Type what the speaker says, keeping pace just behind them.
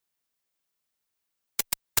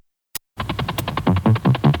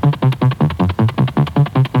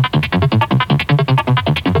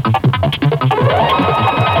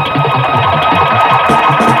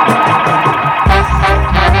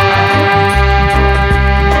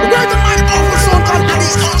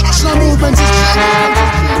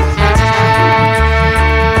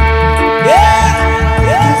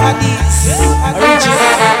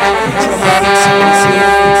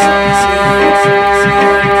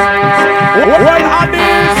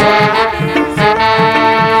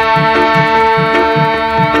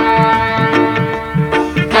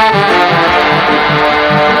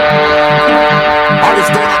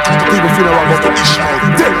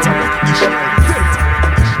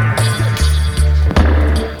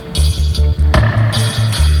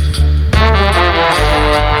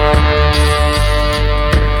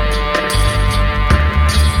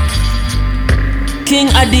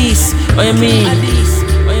What you mean? Addies.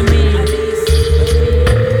 What you mean?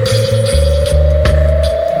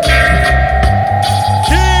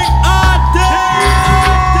 King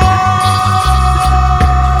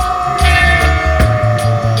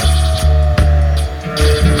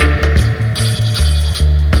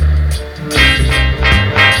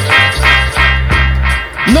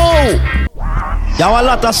No! Y'all a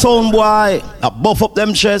lot of sound boy that buff up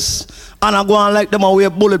them chests and I go on like them away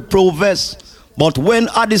bulletproof vest. But when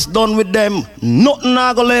Addies done with them, nothing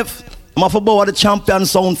I go left. I'm off about the champion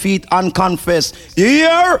sound feet and confess.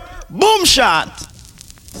 Here, boom shot.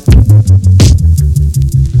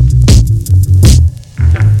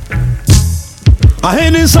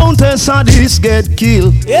 Any sound test Addies get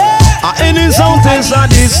killed. Any sound test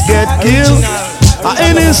Addies get killed.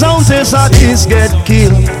 Any sound test Addies get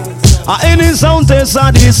killed. Any sound test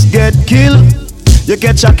Addies get killed. You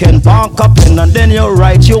get your Ken Park up in and then you're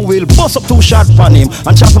right, you will bust up 2 shots on him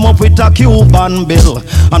and chop him up with a Cuban bill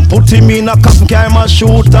and put him in a coffin, carry him a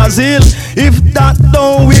shooter's hill. If that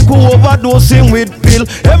don't, we go overdose him with pill.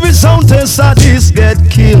 Every sound test Addies get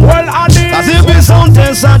killed. Well, Addies. Cause every sound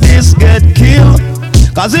test Addies get killed.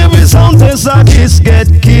 Cause every sound test Addies get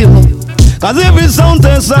killed. Cause every sound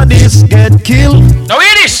test Addies get killed. Now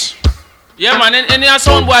hear this. Yeah, man, any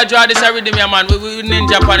sound boy draw this every day, man. We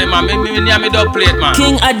ninja pan him, man. Me near me dub plate, man.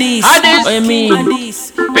 King Addies. Addies. What you mean?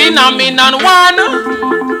 Addies. Pin and me and one.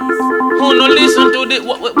 Who no listen to the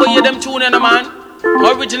what you them tune in, man?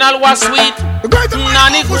 Original was sweet.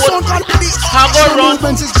 Nanny good. I go run.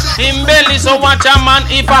 Him belly so watch a man.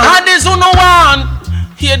 If I had this who no one,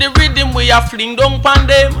 hear the rhythm we a fling down pan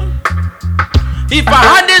them. If I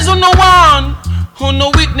had this who no one, who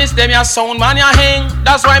no witness them ya sound man ya hang.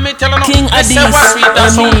 That's why me tell you King Addies. say what sweet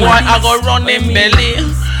that some boy I go run him belly.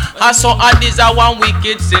 I saw Addies a one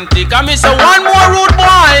wicked synthetic. I me say one more rude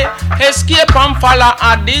boy escape and follow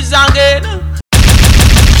Addies again.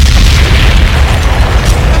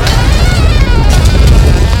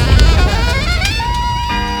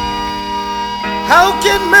 How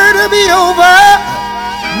can murder be over?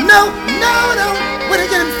 No, no, no. When I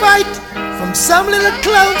get in fight from some little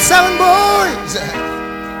clown sound boys.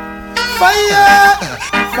 Fire,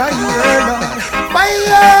 fire, Lord,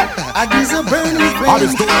 fire. Addies a burning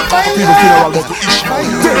flame. Fire, Lord,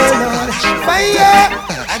 fire.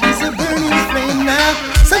 Addies a burning flame now.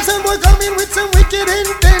 Some boy coming with some wicked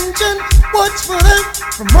intention. Watch for them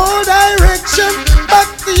from all direction. But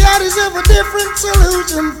the Addies have a different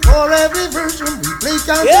solution. For every version we play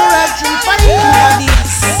counteraction. Fire,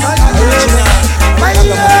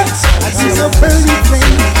 fire. Addies a burning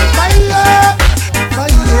flame. Fire,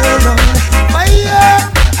 fire, Lord, fire.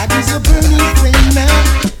 Addies a burning flame now.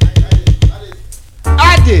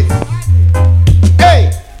 Addies. Hey.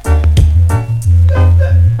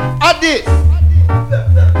 Addies.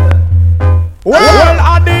 Well,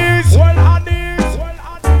 Addies.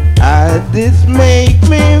 Addies make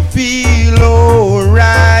me feel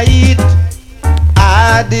alright.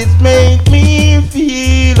 Addies make me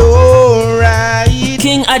feel alright.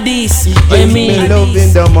 King Addies. He What you gave mean? me love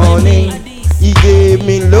in the morning. He gave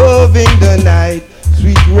me love in the night.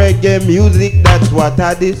 Sweet reggae music, that's what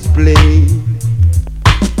I display.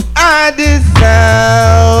 Addies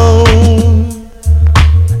sound.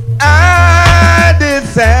 Addies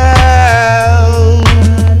sound.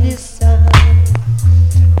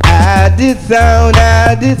 Addies sound.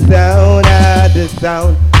 Addies sound. Addies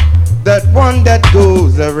sound. That one that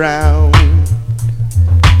goes around.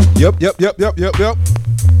 Yep.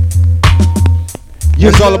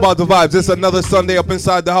 It's all about the vibes. It's another Sunday up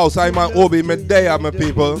inside the house. I'm on Obi midday, my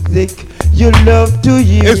people. You love to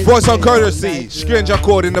hear. It's voice on courtesy. Stranger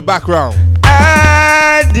code in the background.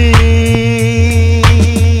 Addies.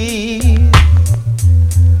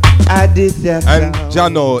 And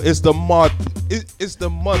Jano, it's the month. It's the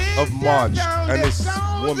month of March, and it's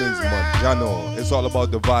Women's Month. Jano, it's all about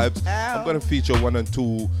the vibes. I'm gonna feature 1 and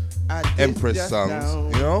 2 Empress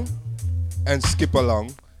songs, you know, and skip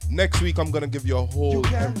along. Next week, I'm gonna give you a whole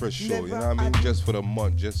Empress show, you know what I mean? Just for the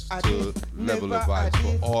month, just to level the vibes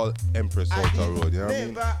for all Empress out the road, you know what I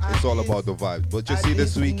mean? It's all about the vibes. But you see,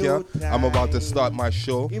 this week here, I'm about to start my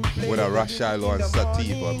show with a Rashilo and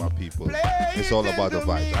Sativa, my people. It's all about the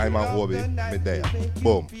vibes. I'm on Obi, midday.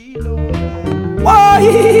 Boom.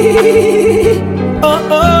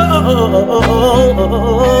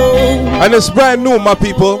 And it's brand new, my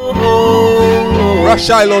people.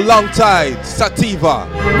 Rashilo, long tide, Sativa.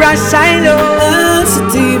 Rashilo,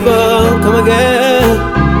 Sativa, come again.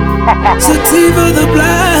 Sativa, the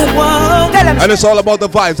black one. And it's all about the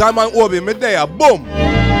vibes. I'm on Obi, midday. Boom.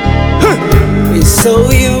 It's so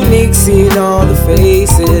unique seeing all the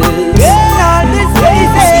faces. Yeah, all these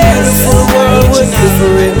faces. Beautiful world with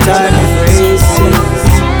different type of races.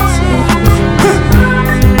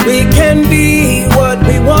 We can be what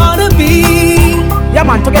we wanna be. Yeah,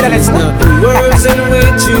 man, together let's go. Not the words in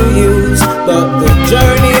which you use, but the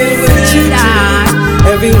journey in which you choose.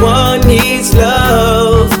 Everyone needs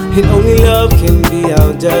love, and only love can be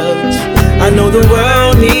our judge. I know the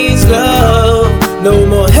world needs love. No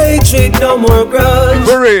more hatred, no more grudge.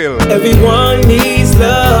 For real. Everyone needs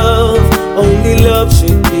love. Only love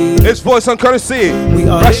should be. It's voice and courtesy.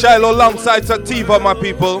 Rachel alongside Sativa, my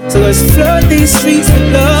people. So let's flood these streets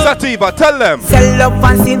with love. Sativa, tell them. Sell love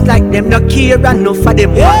and seems like them no care and no for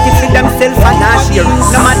them. Want it for themselves and not share.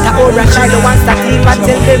 No matter how Rachel wants Sativa,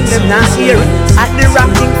 tell them not here. At the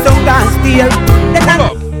ranking, some can't steer.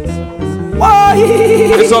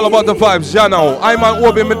 It's all about the vibes, you know. I'm at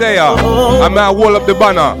Obi Medea. I'm at Wall Up the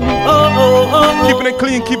Banner. Keeping it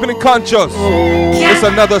clean, keeping it conscious. It's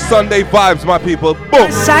another Sunday vibes, my people. Boom.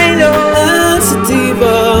 Sativa,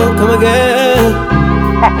 come again.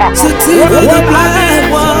 Sativa, the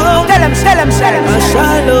black one. Tell them.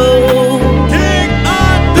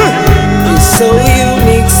 It's so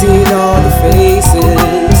unique, seeing all the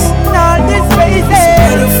faces. All these faces.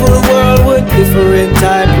 Beautiful world with different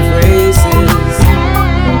type of races.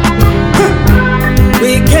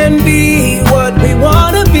 We can be what we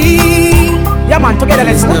wanna be. Yeah, man, together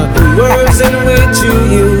let's go. Not the words in which you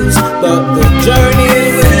use, but the journey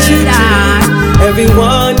in which you choose.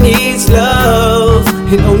 Everyone needs love,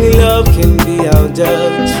 and only love can be our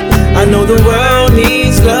judge. I know the world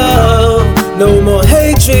needs love. No more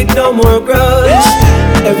hatred, no more grudge.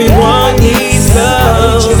 Everyone needs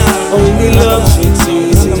love. Only love should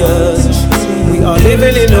be the judge. We are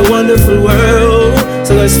living in a wonderful world,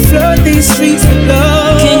 so let's flood these streets with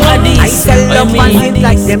love. King Addies, I sell love and seems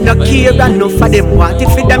like them no care and no for them. Want it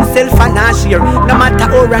for themselves and not share. No matter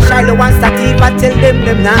how Rachel wants Sativa, tell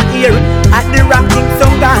them not here. At the ranking,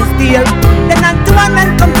 some can't steer. Then on to one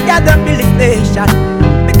and come together build this nation.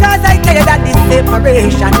 Because I tell you that this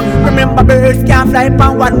separation. Remember birds can't fly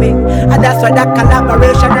upon one wing, and that's why that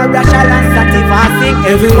collaboration of Rachel and Sativa sing.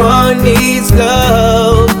 Everyone needs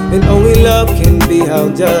love, and only love can be our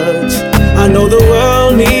judge. I know the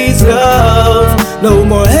world needs love. No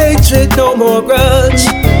more hatred, no more grudge.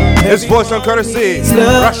 It's voice and courtesy.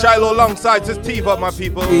 Rachel alongside Sativa, my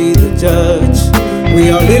people. Be the judge. We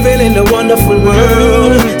are living in a wonderful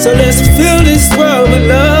world, so let's fill this world with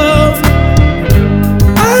love.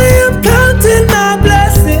 Counting my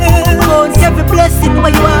blessings. Count every blessing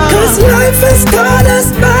where you are. Cause life has taught us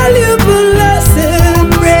valuable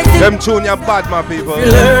lessons. Them tune you bad, my people. If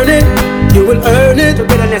you learn it, you will earn it,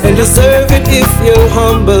 and deserve it if you're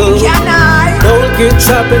humble. Don't get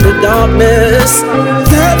trapped in the darkness,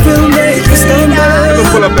 that will make you stumble. Let me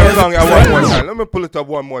pull up that song one more time. Let me pull it up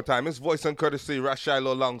one more time. It's voice and courtesy, Rachel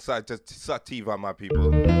alongside Sativa, my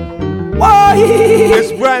people.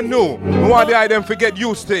 It's brand new. I want the item to get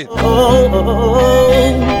used to it.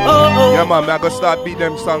 Yeah, man, I gotta start beat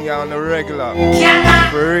them song on the regular.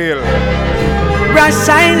 For real.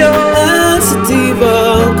 Rachel,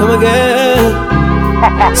 Sativa, come again.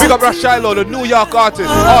 Big up Rachel, the New York artist,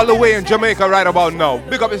 all the way in Jamaica right about now.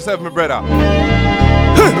 Big up yourself, my brother.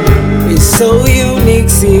 It's so unique,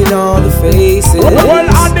 seeing all the faces. Beautiful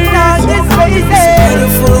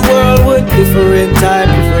world with different type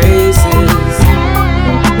of races.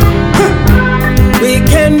 We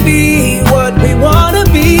can be what we wanna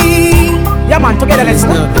be. Yeah, man, together let's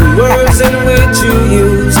go. Not the words in which you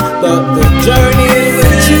use, but the journey in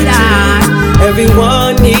which you choose.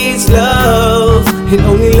 Everyone needs love, and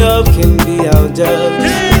only love can be our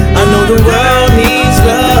judge. I know the world needs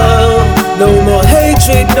love. No more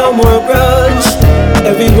hatred, no more grudge.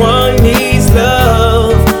 Everyone needs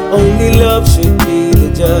love. Only love should be the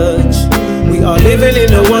judge. We are living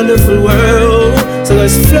in a wonderful world, so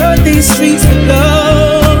let's flood these streets with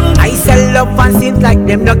love. I sell love and seems like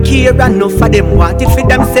them no care and no for them. Want it for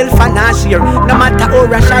themselves and not share. No matter how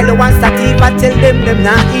Rachel wants Sativa, tell them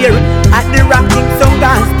not here. At the ranking, some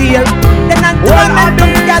can't steer. Then on to one and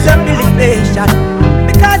come together build this nation.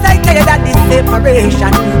 Because I tell you that this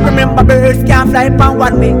separation. Remember birds can't fly upon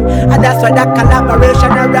one wing, and that's why that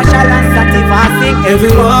collaboration of Rachel and Sativa sing.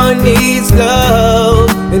 Everyone needs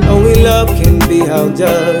love, and only love can be our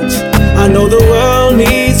judge. I know the world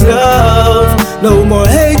needs love. No more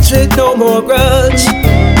hatred, no more grudge.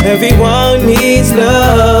 Everyone needs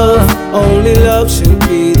love. Only love should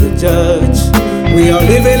be the judge. We are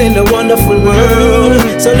living in a wonderful world,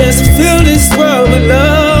 so let's fill this world with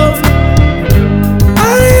love.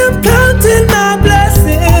 Counting my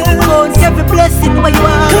blessings. Count every blessing where you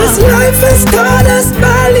are. Cause life has taught us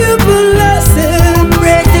valuable lessons.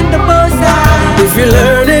 Praising the Most High. If you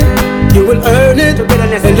learn it,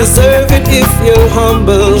 deserve it if you're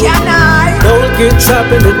humble. Don't get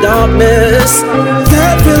trapped in the darkness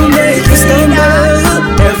that will make you stumble.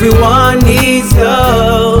 Everyone needs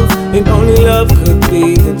love, and only love could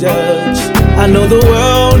be the judge. I know the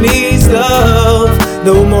world needs love.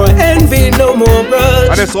 No more envy, no more grudge.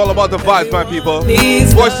 And it's all about the vibes, my people.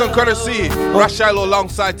 Voice and courtesy, Rashilo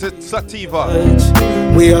alongside Sativa.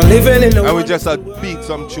 We are living in the and we just beat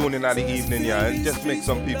some tune in the evening, yeah, and just make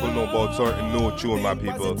some people know about certain new tune, my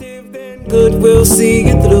people. Good will see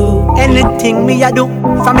you through. Anything me I do,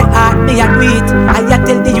 from my heart me I do it. I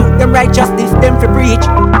tell the youth them righteousness them for preach.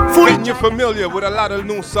 When you're familiar with a lot of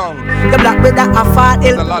new songs, the black brother I fought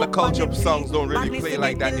a lot of culture songs don't really play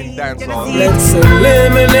like that in dancehall. Let's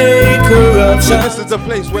eliminate corruption. So this is the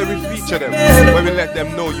place where we feature them, where we let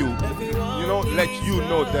them know you. You know, let you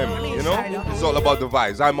know them, you know? It's all about the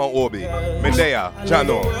vibes. I'm on Obi, Medea,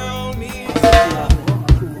 Jano.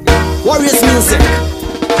 Warriors music.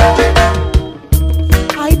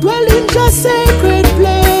 I dwell in just sacred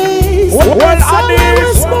place. Well,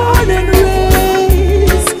 Addies. Born and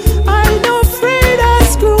raised. I'm not afraid of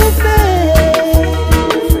screwface.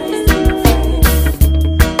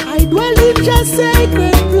 I dwell in just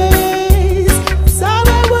sacred place. So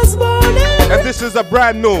I was born and this is a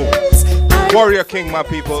brand new Warrior King, my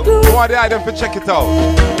people. Go on the item for check it out.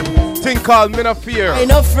 Thing called Me No Fear. I'm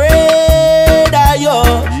not afraid of you.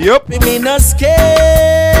 Yup. Me no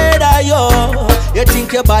scared of you. You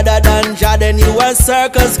think you're better than Jah, then you a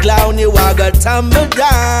circus clown. You are gonna tumble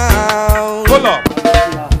down. Pull up.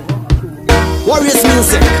 Warriors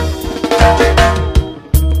music.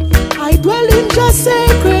 I dwell in just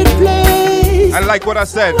sacred place. And like what I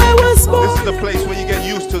said, this is the place where you get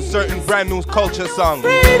used to certain brand new culture songs.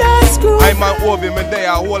 I'm on Obi,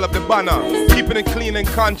 Medea, hold up the banner, keeping it clean and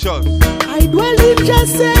conscious. I dwell in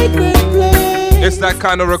just sacred place. It's that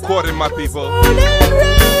kind of recording, my people. I'm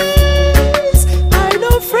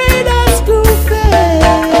not afraid of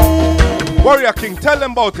screwface. Warrior King, tell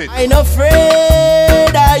them about it. I'm not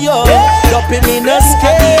afraid of you. Don't me no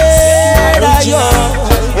scared of you.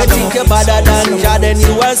 You think you're better than Jah, then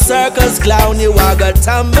you a circus clown. You are gonna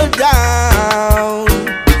tumble down.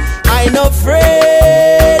 I'm not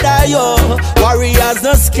afraid of you. Warriors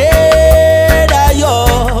not scared of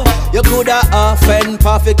you. You coulda off and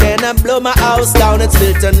puff, you cannot blow my house down. It's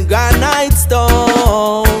built on granite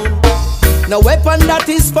stone. No weapon that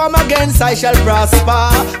is formed against I shall prosper.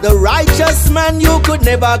 The righteous man you could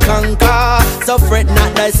never conquer. So fret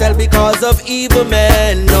not thyself because of evil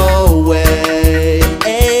men. No way.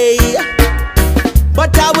 Hey.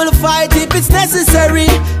 But I will fight if it's necessary.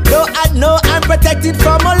 Though I know I'm protected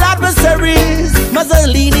from all adversaries.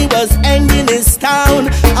 Mussolini was ending his town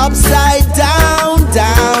upside down,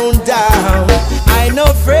 down, down. I'm not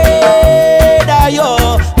afraid of you.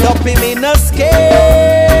 Don't be me no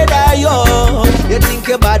scared of you. You think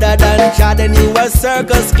you're better than Jah, then you a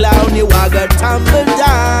circus clown. You are gonna tumble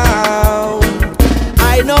down.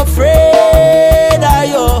 I'm not afraid of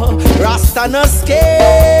you. Rasta no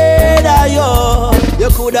scared of you. You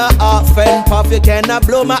coulda off and puff, you cannot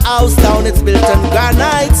blow my house down. It's built on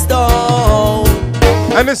granite stone.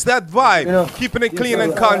 And it's that vibe, you know, keeping it clean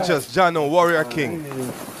and conscious. Jano, Warrior King.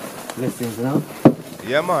 Blessings, you know?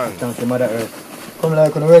 Yeah, man. Thank you, Mother Earth. Come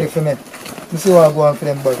like I'm ready for me. You see what I go on for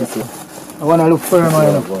them buckets. I wanna look firm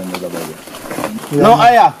on you. No,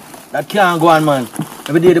 Aya, that can't go on, man.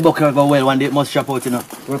 Every day the bucket go well, one day it must chop out, you know.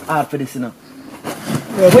 Work hard for this, you know.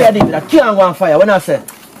 What you did, that can't go on fire, when I say?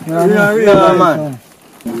 Yeah, no, man.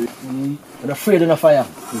 You're afraid of no fire.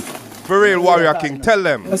 For real, Warrior King, tell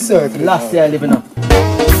them. Yes, sir. Last year I live in a.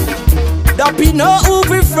 Don't be no who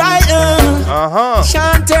be frightened.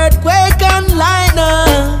 Chant earthquake and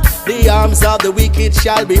lightning. The arms of the wicked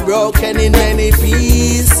shall be broken in many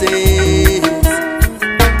pieces.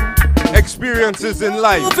 Experiences in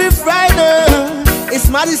life. Don't be frightened. It's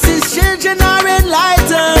Madison's children are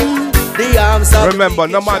enlightened. The arms of remember,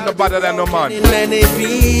 no man no better than no man. In many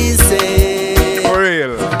pieces. For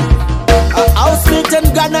real. A house built on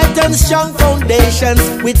granite and strong foundations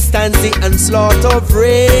withstands the onslaught of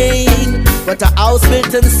rain. But a house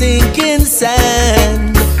built on sinking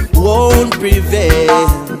sand won't prevail.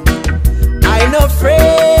 I'm not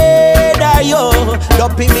afraid of you.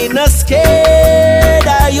 Don't be me no scared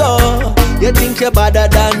of you. You think you're better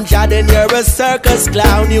than Jah, then you're a circus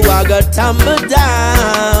clown. You are gonna tumble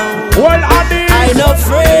down. Well, Addies. I'm not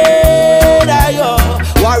afraid of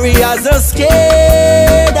you. Warriors are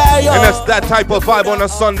scared of you. And that's that type of vibe on a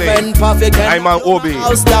Sunday. I'm on Obi.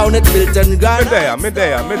 House down, it's built on granite. Me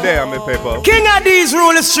people. King Addies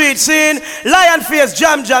rule the street scene. Lion Face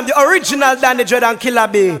Jam Jam, the original Danny Dread and Killer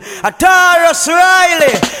B. A Taurus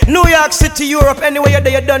Riley, New York York City, Europe, anywhere you're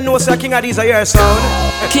there, you don't know, sir, King Addies are your sound.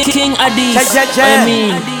 King Addies, I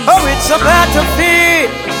mean. Oh, it's a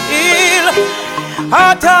battlefield.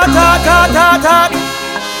 Hot.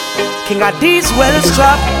 King Addies well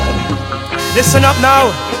strapped. Listen up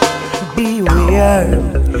now. Beware.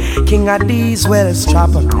 King Addies well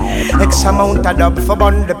strapped. X amount of dub for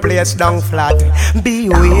burn the place down flat.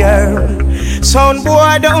 Beware. Sound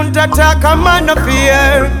boy don't attack a man of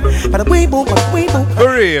fear. But we boom.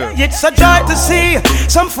 For real. It's a joy to see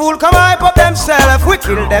some fool come hype up themselves. We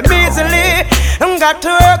kill them easily and got to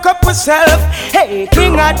work up ourselves. Hey,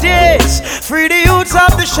 King Addies, free the youths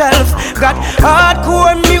off the shelf. Got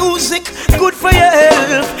hardcore music, good for your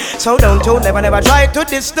health. So don't you never try to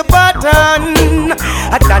diss the pattern.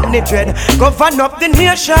 I done the dread, govern up the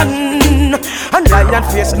nation. And lion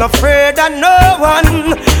face no afraid of no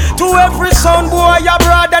one. To every son boy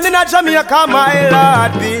abroad and in a Jamaica, my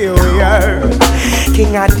lord, beware.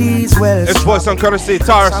 King Addies well. It's voice and courtesy,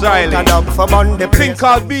 Taurus Riley. Thing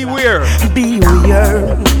called Beware.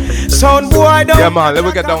 Beware. Son boy don't. Yeah man, let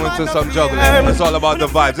me get down into some juggling. It's all about the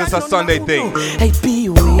vibes. It's a Sunday thing. Hey,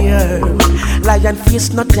 beware. Lion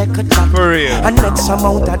face not take a chat. For real. And next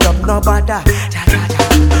amount of dub no bother.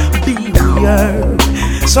 Beware.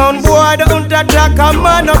 Son boy don't attack a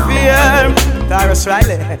man of fear. Taurus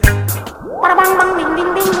Riley.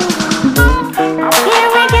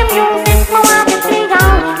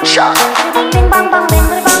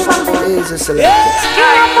 Addie Selector.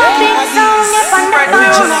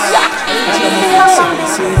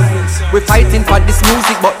 We're fighting for this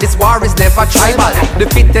music, but this war is never tribal.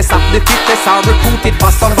 The fittest of the fittest are recruited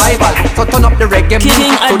for survival. So turn up the reggae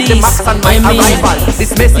music to the max and my arrival.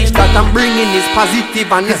 This message that I'm bringing is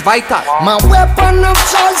positive and is vital. My weapon of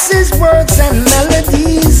choice is words and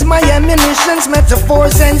melodies. My ammunition's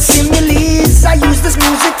metaphors and similes. I use this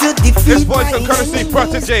music to defeat this voice and courtesy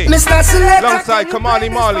protege. Mr. Selector, alongside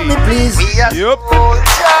Kamani Marley. Please. We are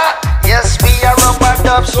soldier. Yes, we are rubbered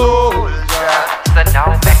up soldier.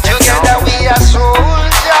 Together we are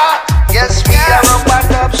soldier. Yes, we are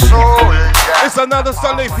rubbered up soldier. It's another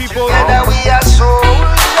Sunday, people. Together we are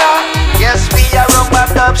soldier. Yes, we are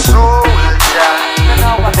rubbered up soldier.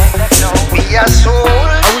 We are soldier.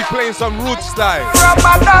 Are we playing some root style?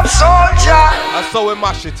 Rubbered up soldier. That's how we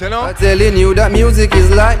mash it, you know? I'm telling you that music is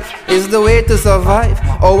life, is the way to survive.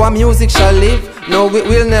 Our music shall live, no it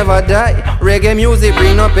will never die. Reggae music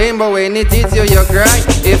bring no pain, but when it hits you, you cry.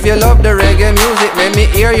 If you love the reggae music, let me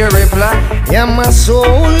hear your reply. I'm a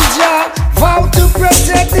soldier, vow to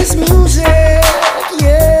protect this music.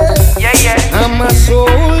 Yeah. I'm a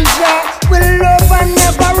soldier, will love and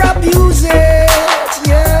never abuse it.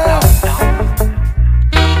 Yeah.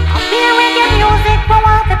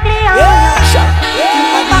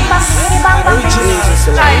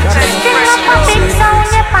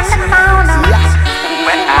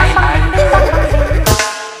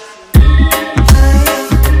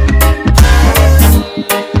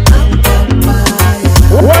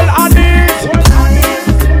 Well, Addies.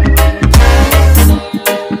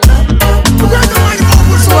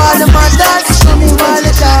 To all the mothers, to all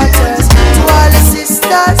the daughters, to all the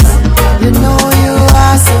sisters, you know you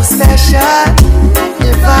are so special,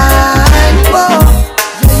 divine. Whoa.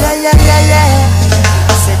 Yeah.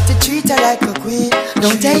 I said to treat her like a queen,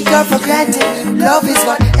 don't take her for granted. Love is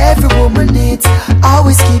what every woman needs,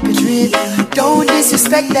 always keep it real. Don't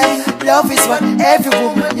disrespect them, love is what every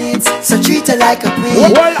woman needs, so treat her like a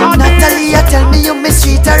queen. Natalie, tell me you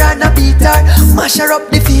mistreat her and a beat her, mash her up,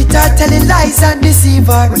 defeat her, telling lies and deceive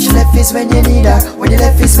her. When she left is when you need her, when you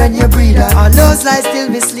left is when you breed her. All those lies still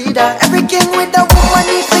mislead her. Every king with a woman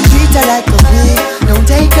needs to treat her like a queen. Don't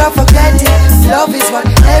take her for granted, love is what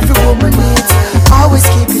every woman needs, always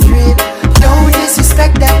keep it real. Don't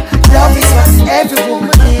disrespect them, love is what every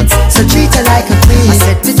woman needs, so treat her like a queen. I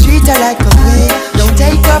said to treat her like a queen, don't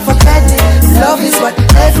take her for granted. Love is what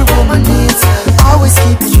every woman needs, always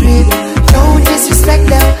keep it real. Don't disrespect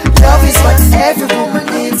them, love is what every woman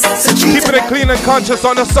needs, so treat Keeping it clean and conscious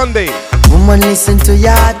on a Sunday. Woman, listen to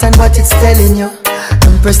your heart and what it's telling you.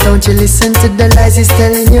 Empress, don't you listen to the lies it's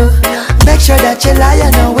telling you. Make sure that you lie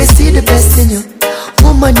and always see the best in you.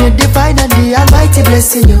 Woman, you're divine and the Almighty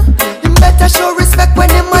blessing you. You better show respect when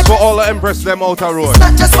you match. For all the Empress, them outer road. It's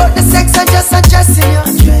not just about the sex and just undressing you.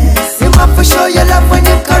 You have to show your love when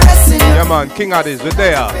you're caressing you. Yeah man, King Addies, we're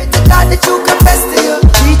there. The God that you confess to you.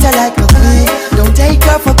 Treat her like a queen, don't take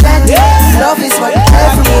her for granted. Love is what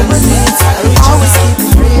every woman needs, always keep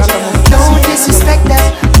it real. Don't disrespect them,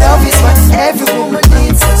 love is what every woman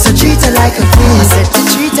needs, so treat her like a queen. I said to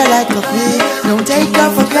treat her like a queen, don't take her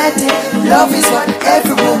for granted. Love is what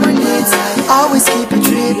every woman needs, always keep it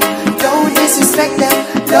real. Don't disrespect them,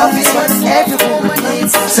 love is what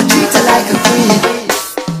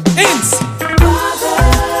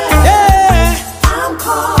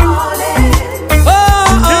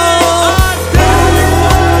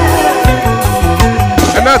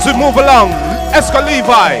along. Esco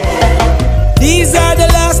Levi. These are the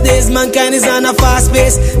last days, mankind is on a fast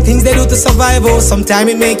pace. Things they do to survive, oh, sometime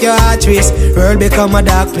it make your heart race. World become a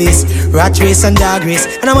dark place, rat race and dog race.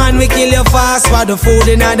 And a man will kill you fast for the food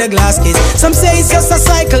in the glass case. Some say it's just a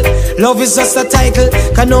cycle, love is just a title.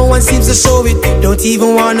 Cause no one seems to show it, don't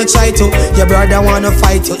even wanna try to. Your brother wanna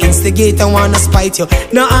fight you, instigate and wanna spite you.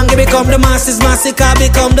 No anger become the masses, massacre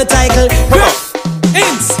become the title.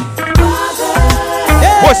 Inks!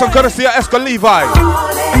 Boys, I'm gonna see Esco Levi.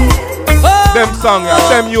 Them song,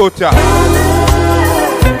 them youth, King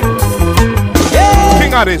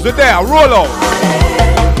Addies, we're there, roll out.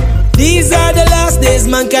 These are the last days,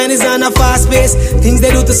 mankind is on a fast pace. Things they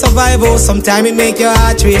do to survive, oh, sometime it make your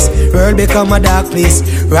heart race. World become a dark place,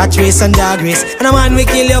 rat race and dog race. And a man will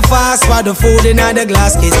kill you fast for the food in the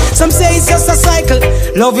glass case. Some say it's just a cycle,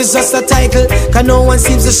 love is just a title. Cause no one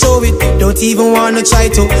seems to show it, don't even wanna try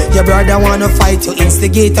to. Your brother wanna fight you,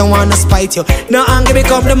 instigate and wanna spite you. No anger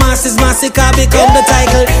become the masses, massacre become the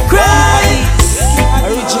title. Cry!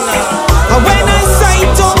 Original. And when I sight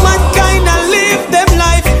to mankind I live them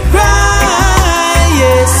life.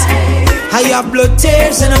 I have blood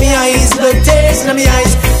tears in my eyes, blood tears in my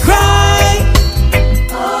eyes. Cry.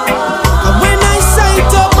 And when I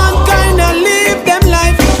sight up mankind, I live them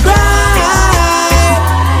life. Cry.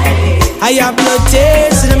 I have blood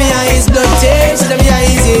tears in my eyes, blood tears in my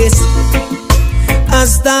eyes. Yes.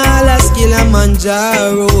 Hasta las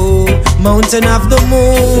Kilimanjaro, mountain of the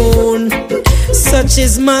moon. Such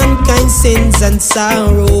is mankind's sins and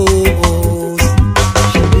sorrows.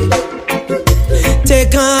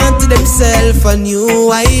 Take on to themselves a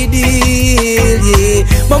new ideal, yeah.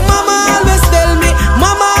 But mama always tell me, I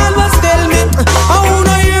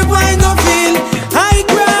wanna hear why no feel, I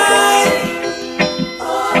cry.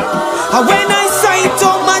 And when I sight to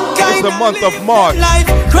mankind, it's the month of March, life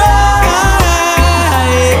cry.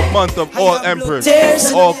 The month of all emperors,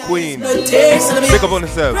 all queens. Pick up on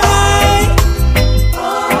yourself. And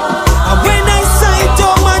when I sight to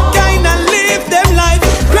mankind and live them life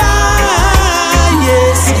cry.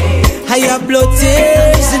 I have blood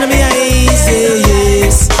tears in my eyes,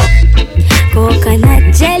 yes. Coconut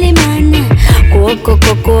jelly man,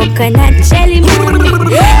 coconut jelly man. You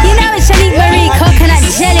know it's Shanique Marie, coconut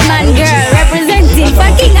jelly man girl, representing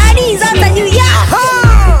fucking Addies out of New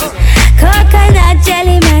York. Coconut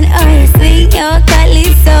jelly man, oh you sweet, your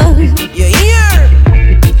calypso. You hear?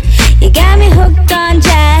 You got me hooked on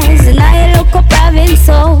jazz, and now you look up province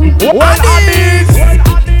so. What Addies?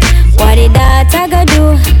 What did that I go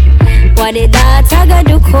do? What did that I go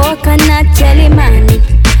do, coconut jelly man?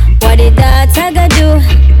 What did that I go do?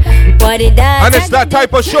 What did that? And it's that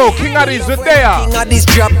type of show, King Addies with there. King Addies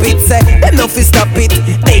drop it, say, them no fi stop it.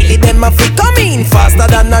 Daily them a fi come in faster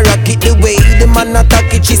than a rocket. The way the man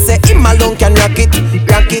attack it, she say, him alone can rock it.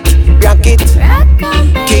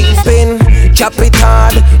 Kingpin, chop it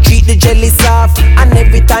hard, treat the jelly soft. And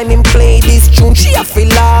every time him play this tune, she a feel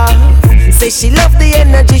laugh. Say she love the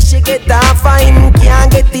energy she get off of him. Can't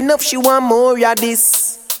get enough, she want more of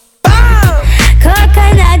this. Bam!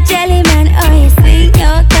 Coconut jelly man, oh you sweet,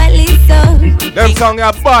 your calypso. Them song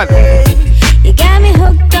are bad. You got me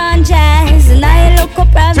hooked on jazz, and now you look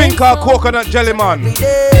up at me. Think of coconut jelly man.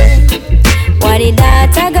 What did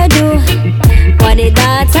that I go do? What did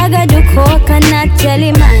that I go do, coconut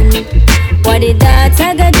jelly man? What did that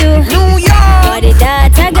I go do? New York. What did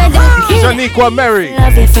that I go do? Shaniqua Mary,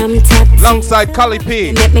 love you from top. alongside Cali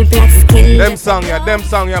P. Make me black skin. Them song,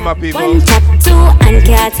 my people. One top, two, and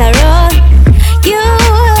Cataro. You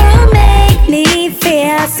make me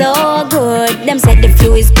feel so good. Them said the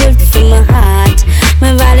flow is good for my heart.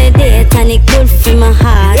 My validate and it good for my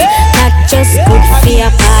heart. Not just good for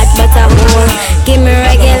your part, but I won't. Give me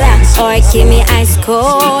regular or give me ice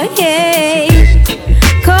cold. Hey,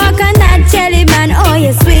 coconut jelly man, oh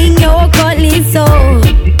you swing your calypso.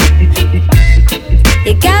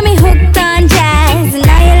 You got me hooked on jazz,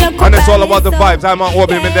 now you look. And it's all about the vibes. I'm on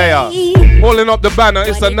Obi Medea, holding up the banner.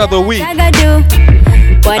 It's another week. And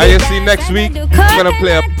you see next week, I'm gonna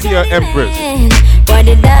play a pure Empress.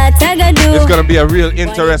 It's gonna be a real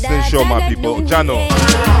interesting show, my people. Jano.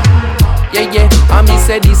 Yeah, and me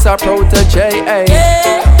say this a protege,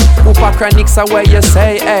 eh. Upa Chronics are where you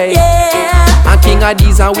say, eh. And King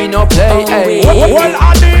Addies and we no play, eh. What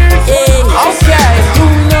Addies? Okay. Who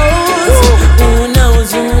knows?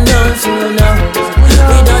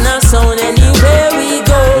 We don't have sound anywhere we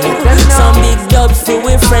go. Some big dubs for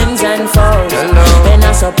with friends and foes. And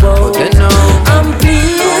I suppose I'm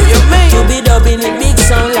pleased to be dubbing with big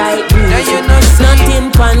sound like this.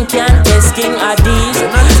 Nothing pan can test King Addies.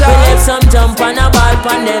 We let some jump on a ball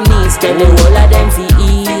on them knees. Tell the whole of them fi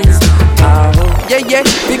ease. Yeah, yeah.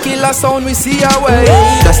 We kill a sound, we see our way.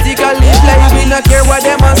 Drastically play, we not care what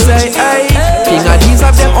them a say. Hey, King Addies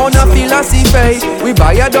have them own a philosophy. We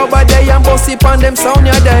buy a dub a day and bust it on them sound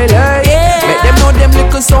your daily. Make them know them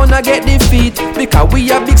little sound a get defeat. Because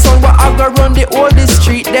we a big sound, what I go run the oldest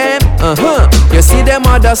street them. You see them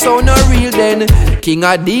other sound not real then. King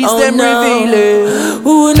Addies them reveal it.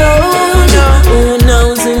 Who knows? Who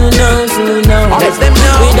knows? Who knows? Who knows? Let them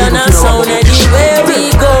know. We done a sound anywhere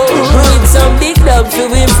we go. With some big dubs to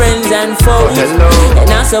be friends and foes. And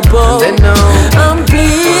I suppose I'm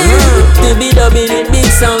pleased to be dubbing with big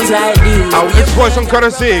sounds like these. It's voice on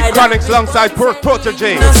courtesy. Chronics alongside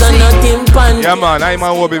Protege. Yeah man, I'm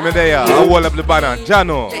a Wobby Medea. I wall up the banner.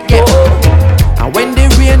 Jano. And when the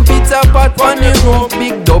rain beats up on the roof,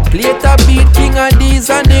 big dub plate a beat, King Addies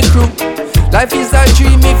and the crew. Life is a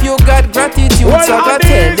dream if you got gratitude. So I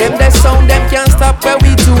tell them that sound them can't stop where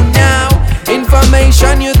we do now.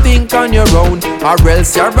 Information you think on your own, or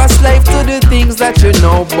else you're a slave to the things that you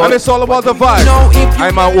know. But and it's all about the vibe.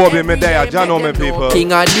 I'm a Wobby Medea. Jano me people. King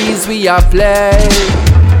Addies we are play.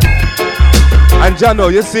 And Jano,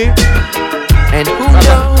 you see? And who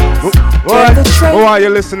knows? What? Who are you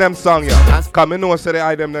listening to them song, yeah? Come in, know say the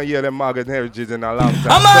item now hear them Morgan Heritage in a long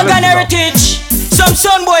time. A Morgan Heritage. Some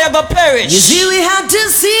son boy a go perish. You see, we had to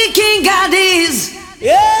see King Addies.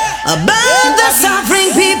 About the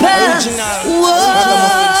suffering people.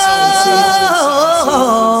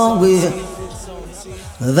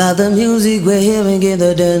 Whoa. About the music we're hearing in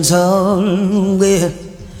the dance hall.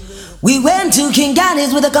 We went to King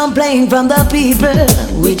Addies with a complaint from the people,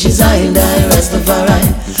 which is I and I Rastafari,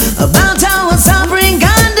 about our suffering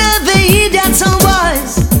under the idiot sound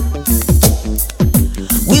boys.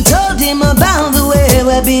 We told him about the way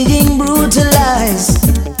we're being brutalized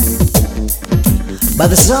by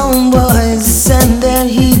the sound boys and their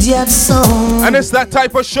idiot song. And it's that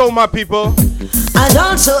type of show, my people. I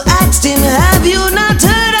also asked him, have you not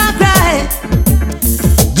heard our cry?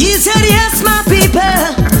 He said, yes, my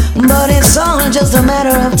people. But it's all just a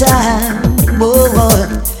matter of time. Whoa.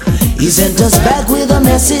 He sent us back with a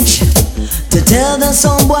message to tell the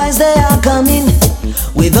song boys they are coming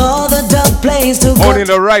with all the dub plays to go. Only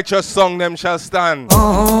the righteous song them shall stand.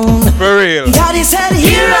 For real. God, he said,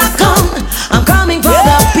 here I come. I'm coming for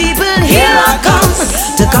the people. Here I come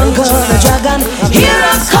to conquer the dragon. Here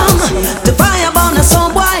I come to fire upon the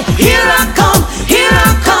song boy. Here I come. Here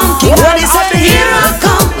I come. King God, he said, here I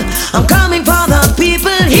come. I'm coming for the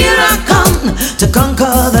people. Here I come to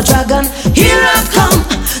conquer the dragon. Here I come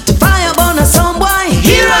to fire upon a song boy.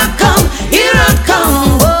 Here I come. Here I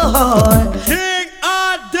come. Boy. King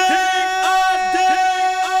Addies.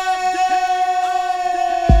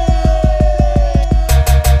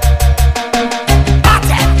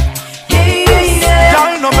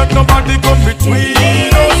 Y'all no make nobody come between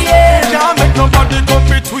us. Can't make nobody come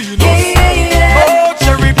between us. Oh,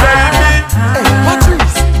 cherry baby.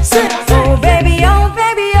 Oh baby, oh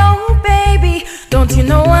baby, oh baby, don't you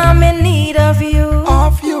know I'm in need of you?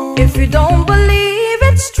 If you don't believe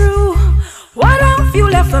it's true, what have you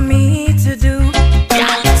left for me to do?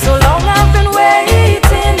 So long I've been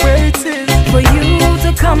waiting for you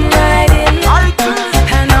to come right in.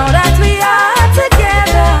 And now that we are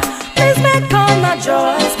together, please make all my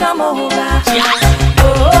joys come over.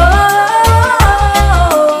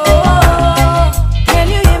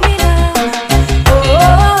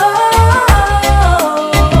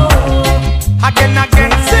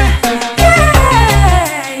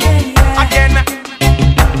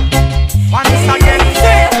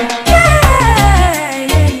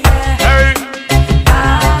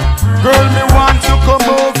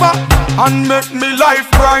 And make me life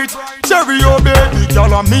bright. Cherry, oh baby,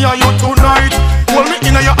 girl, and me and you tonight. Hold me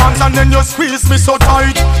in your arms and then you squeeze me so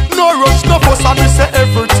tight. No rush, no fuss, and me say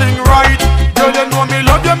everything right. Girl, you know me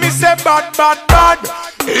love you, me say bad, bad, bad.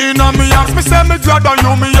 In a me arms, me say me glad and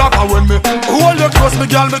you me up. And when me hold you close, me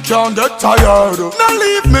girl, me can't get tired. Now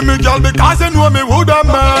leave me girl, because you know me woulda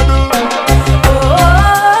mad.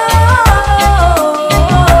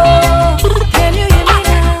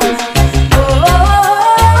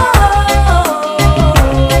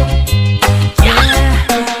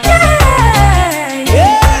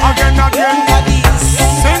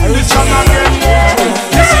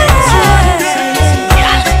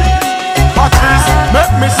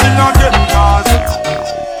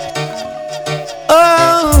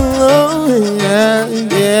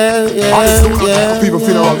 People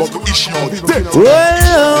feel around about the issue.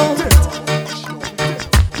 Well,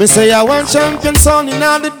 me say I want champion sound in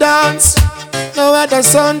all the dance. No other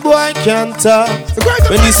sound boy can't talk.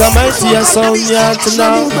 When this a mighty sound, you have to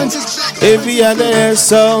know. Every other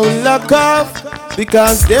sound lock off.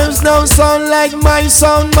 Because there's no sound like my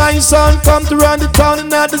sound. My sound come to run the town and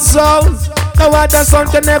not the zone. No other sound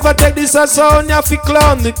can never take this a sound. You have to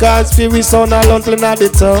clown because Fury sound alone play not the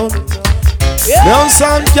town. No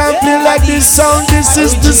sound can play like this sound. This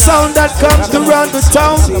is the sound that comes to run the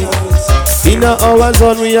town. In our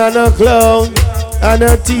zone we are no clown. And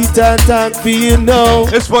a teeth and tank for you know.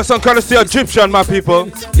 This was some courtesy of Egyptian, my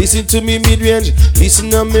people. Listen to me mid-range,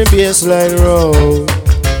 listen to me bassline roll.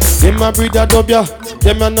 Them a breed a dub ya,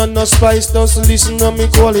 them a no spice, just listen to me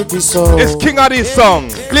quality song. It's King Addies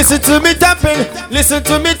song. Listen to me tapping, listen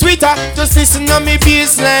to me Twitter, just listen to me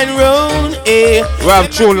bassline roll. Eh. We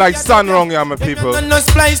have tune like Sun wrong here, my people. No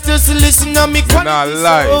spice, just listen to me quality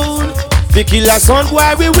song. The killer sound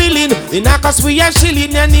why we willing. In a cause we are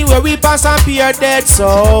chilling. Anywhere we pass and be a dead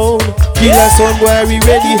sound. Killer sound why we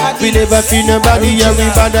ready. We never feel nobody and we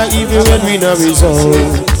bother even when we no result.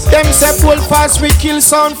 Them say pull fast, we kill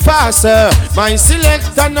sound faster. My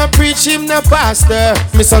selector no preach him no pastor.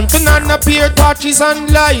 Me something on the peer torches and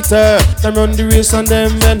lighter. Them run the race and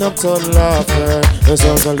them men up turn laughter.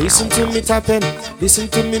 So listen to me tapping, listen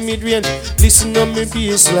to me mid-range, listen to me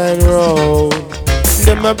bassline roll.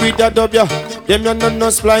 Them a breed a dub ya, them ya no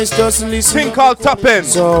splice, just listen. Thing called tapping.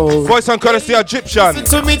 So voice and courtesy Egyptian.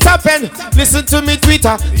 Listen to me tapping, listen to me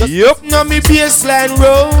Twitter. Just know me bassline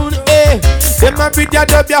road. Eh. Them a breed a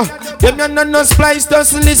dub ya, them ya no splice,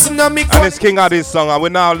 just listen to me. And it's King Addies song, and we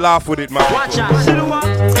now laugh with it, man. Watch out.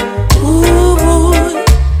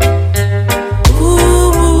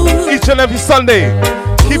 Each and every Sunday,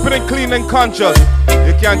 keeping it clean and conscious.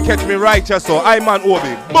 You can't catch me right here, so I man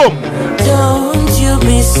Obi. Boom. Don't you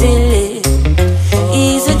be silly.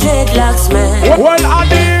 He's a dreadlocks man. Well,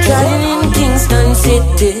 Addies. Trying in Kingston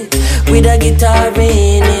City with a guitar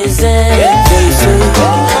in his hand. They say,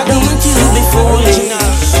 don't you be foolish.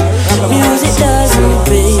 Music doesn't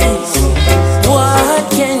pay.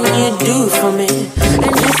 What can you do for me?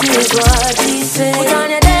 And this is what he said. Put on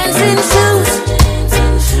your dancing shoes.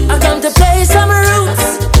 I come to play some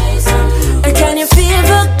roots. And can you feel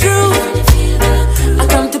the groove? I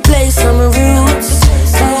come to play some roots.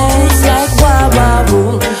 Roots like wah wah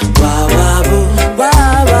boo, wah wah boo,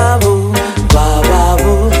 wah wah boo, wah wah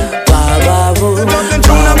boo, wah wah boo,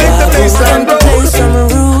 wah wah boo. I come to play some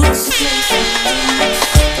roots.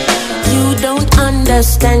 You don't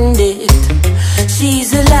understand it.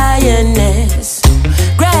 She's a lioness.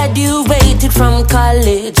 Graduated from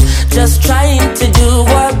college, just trying to do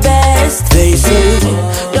her best. They say,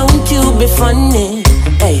 don't you be funny.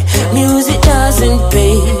 Hey, music doesn't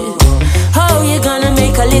pay. How you gonna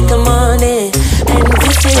make a little money? And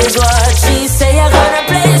this is what she say. I gotta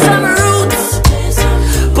play some roots.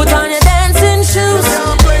 Put on your dancing shoes.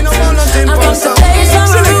 I'm going to play some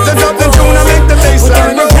roots. Put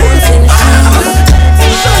on your dancing shoes.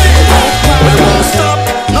 We won't stop,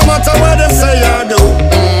 no matter what them say or do.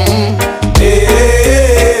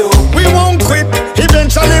 We won't quit,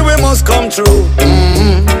 eventually we must come through.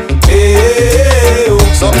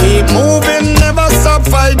 So keep moving, never stop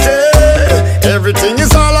fighting. Everything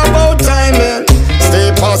is all about timing.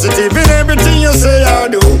 Stay positive in everything you say or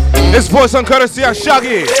do. This voice and courtesy of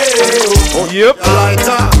Shaggy. Yep.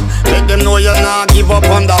 Lighter, make them know you're not give up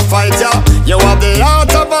on the fight, yeah. You have the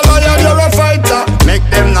heart of a lion, you're a fighter. Make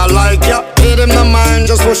them not like ya, hit them the mind,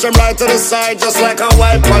 just push them right to the side, just like a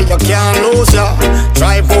wiper. You can't lose ya.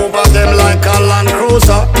 Drive over them like a Land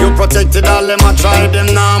Cruiser. You protected all them, I try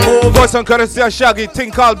them now move. Voice and courtesy of Shaggy.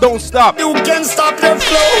 Thing called Don't Stop. You can stop the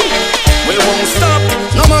flow. We won't stop,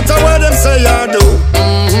 no matter what them say or do.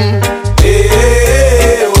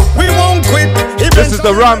 We won't quit. This is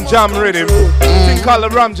the Ram Jam rhythm. Thing called the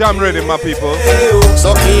Ram Jam rhythm, my people.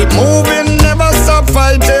 So keep moving, never stop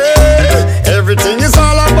fighting. Everything is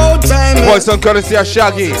all about time. Voice and courtesy of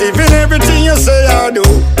Shaggy. Even everything you say or do.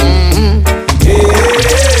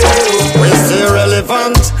 We still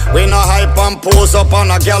relevant. We no hype and pose up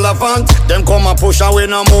on a gallivant. Them come and push and we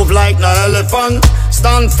no move like no elephant.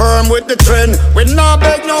 Stand firm with the trend. We no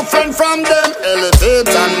beg no friend from them.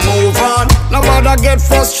 Elevate and move on. Nobody get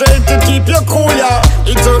frustrated, keep your cool, yeah.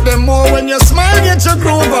 It hurt them more when you smile, get your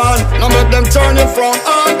groove on. No make them turn you from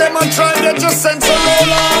on. Them and try get your sense of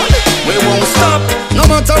roll on. We won't stop, no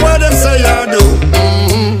matter what them say or do.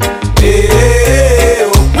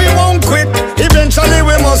 We won't quit, eventually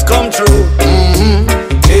we must come through.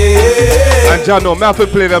 And Jano, may I have to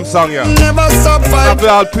play them song here? Never stop fighting.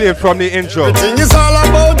 I'll play it from the intro. Everything is all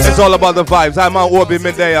about It's all about the vibes. I'm on Obi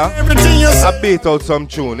Medea. I beat out some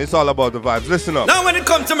tune. It's all about the vibes. Listen up. Now when it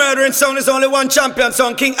comes to murdering sound, there's only one champion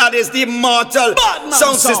song. King Addies, the immortal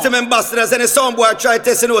sound system ambassadors. And the sound boy try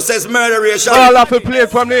testing who says murderation. I'll have to play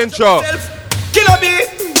it from the intro. Killer B,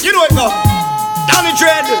 you know it now. Donny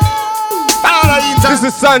Dread. This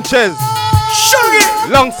is Sanchez.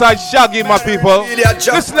 Shaggy. Alongside Shaggy, my people.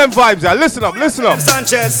 Listen them vibes, yeah. Listen up, listen up.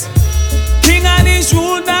 Sanchez. King Addies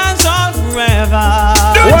will dance on forever.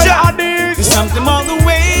 There's something about the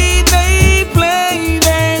way they play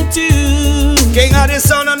their tune. King Addies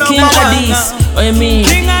sound on number King Addies, what you mean?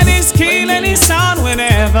 King Addies kill any sound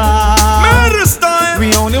whenever. Murder style.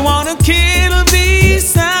 We only wanna kill these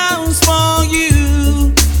sounds for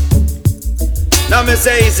you. Now me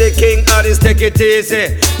say easy, King Addies, take it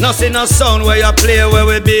easy. Nothing no sound where you play where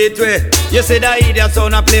we beat with. You see that idiot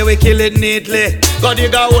sound I play, we kill it neatly. God you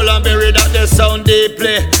got hold and bury that they sound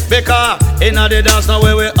deeply. Because in the dance now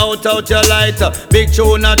where we out your light. Big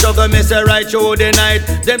tune a juggle me say right through the night.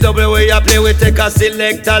 Them double way you play we take a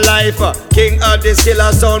selector life. King Addies kill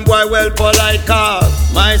a sound boy well polite cause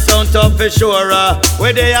my sound tough for sure.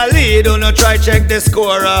 Where they a lead on no try check the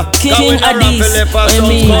score. King Addies, what you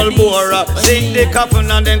mean? Sing the coffin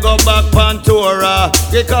and then go back Pantora.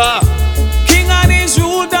 Because King Addies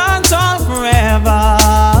will dance on forever.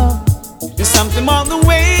 There's something about the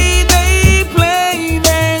way they play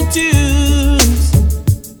their tunes.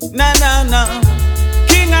 Nah, nah, nah.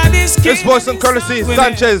 King Addies kill. This voice and courtesy,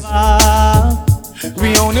 Sanchez.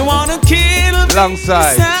 We only wanna kill.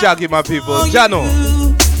 Alongside Shaggy, my people. Jano.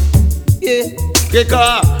 Yeah.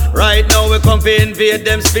 Because right now we come to invade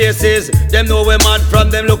them spaces. Them know we mad from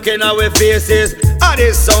them looking at our faces. And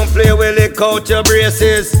this sound play we lick out your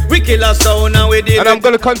braces. We kill a sound and we did. And I'm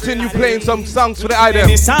gonna continue playing some songs for the item.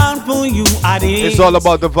 It's all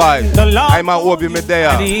about the vibe. I'm at Obi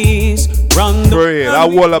Medea. For real, I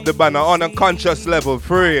wall up the banner on a conscious level.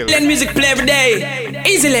 For real. Let music play every day.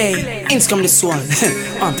 Easily. Ins come this one.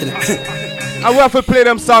 On to I will have to play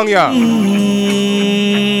them song, yeah.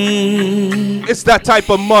 It's that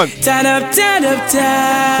type of month. For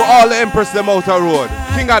all the Empress them outer road.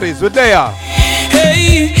 King Addies, we're there.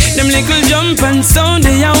 Hey, them little jump and sound,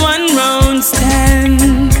 they are one round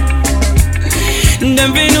stand.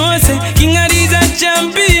 Them we know say King Addies a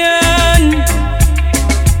champion.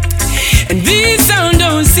 And these sound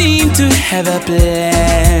don't seem to have a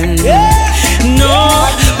plan. No,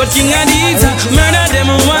 but King Addies murder them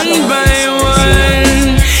one by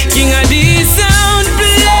one. King Addies sound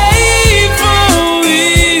play for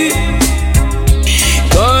we.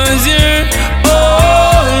 Cause you're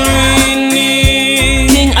all we need.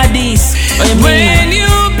 King Addies, what you mean? When you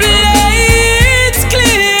play it's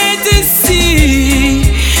clear to see.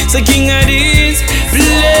 So King Addies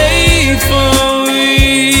play for we.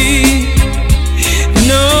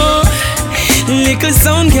 No, little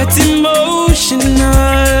sound gets emotional.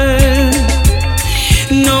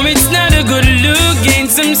 No, it's not a good look, gain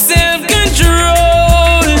some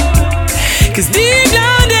self-control. Cause deep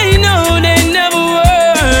down they know they never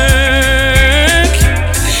work.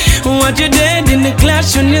 What you dead in the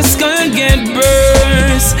clash when your skull get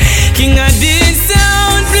burst. King Addies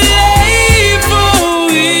sound play for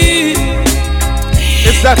we.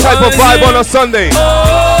 It's that type of vibe on a Sunday.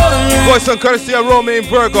 Voice and courtesy of Romain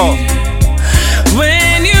Virgo.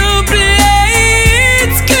 When you play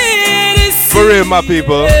it's clear to see. For real, my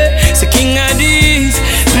people. So King Addies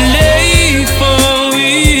play for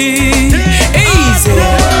we. Easy.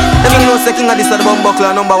 Let me know say King Addies are the bomb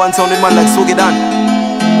buckler, number one sounding man like Swoogie Dan.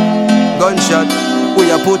 Gunshot,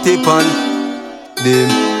 we a put it on them.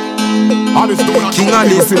 King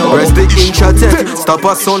Addies, rest the inch attack. Stop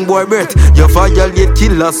a son boy breath. You violate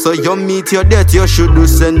killer, so you meet your death. You should do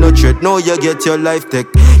send no threat. Now you get your life tech.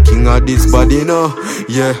 King Addies body now,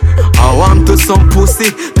 yeah. I want to some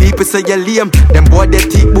pussy. People say you lame. Them boy they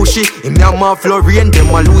thick bushy. In your mouth Florian, them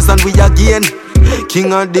a lose and we again.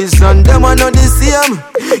 King Addies and them are not the same.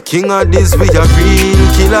 King Addies we a real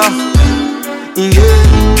killer. Yeah.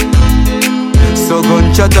 So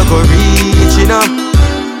gunshot a go reach, you know.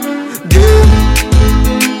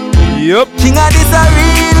 Yep. King Addies a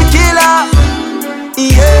real killer.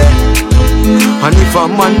 Yeah. And if a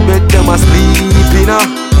man bet them a sleep, you know,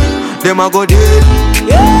 them a go dead.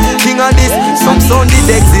 King Addies, some sound did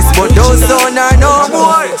exist, but those sound are no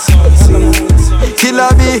more. Killer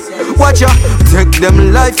B, watch ya, take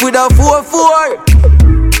them life with a 4-4.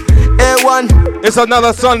 A1. It's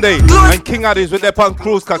another Sunday, and King Addies with their on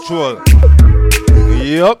cruise control.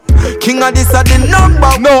 Yep. King Addies are the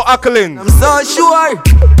number. No accolades. I'm so sure.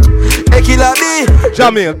 A killer B.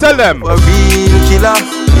 Jamil, tell them. A real killer.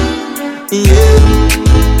 Yeah.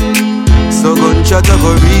 So gunshot a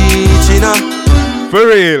go reach, you know. For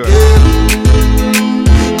real. Yeah.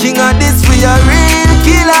 King Addies we a real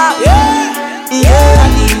killer. Yeah.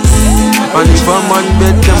 And if a man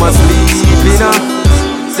bet them a sleep, you know,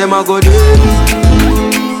 them a go dead.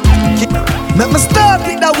 Let me start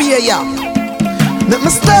it that way, yeah. Let me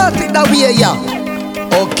start it that way, yeah.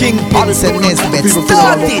 Oh, King Pins and Nesbeth,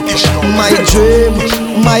 start it. My dream,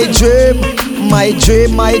 my dream, my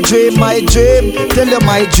dream, my dream, my dream. Tell you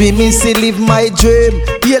my dream is to live my dream.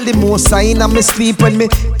 Hear the most sign of me sleep when me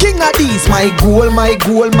King Addies. My goal, my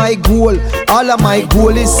goal, my goal. All of my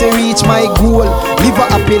goal is to reach my goal. Live a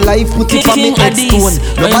happy life, put it on me headstone.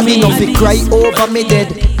 Nobody know fi cry over me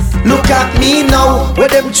dead. Look at me now, where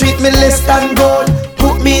them treat me less than gold.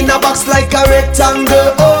 Put me in a box like a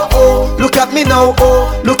rectangle, oh oh. Look at me now,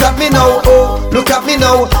 oh. Look at me now, oh. Look at me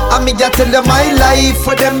now. I me just tell them my life.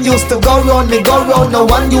 For them used to go round me, go round. No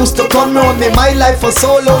one used to come round me. My life was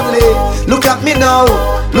so lonely. Look at me now.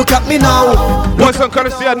 Look at me now. What's on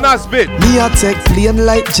courtesy of Nasbit? Me a take plane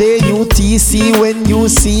like JUTC. When you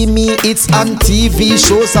see me, it's on TV.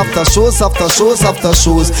 Shows after shows after shows after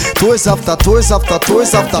shows. Tours after tours after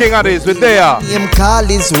tours after. King Addies, with there. Him call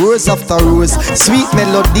is roars after roars. Sweet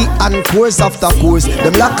melody and chorus after chorus.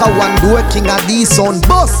 Them like a one door King Addies on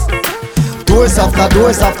bus. Doors after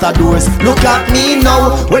doors after doors. Look at me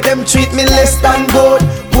now, where them treat me less than gold.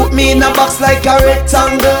 Put me in a box like a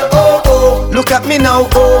rectangle, oh oh. Look at me now,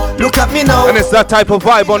 oh. Look at me now. And it's that type of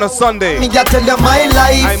vibe on a Sunday. Me just tell you my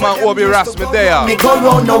life. I'm an Obi Ras me there. Me go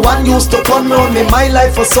round, no one used to come round me. My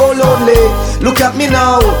life was so lonely. Look at me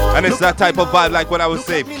now. And it's that type of vibe like what I would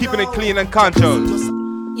say, keeping it clean and conscious.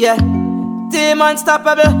 Yeah, team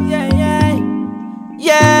unstoppable. Yeah, yeah,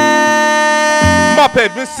 yeah.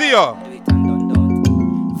 Muppet, me see ya.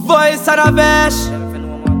 Voice and a verse.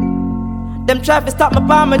 Them try to stop me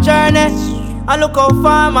on my journey. I look how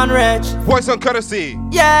far man rich. Voice and courtesy.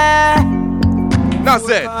 Yeah. That's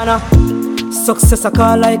it. Success I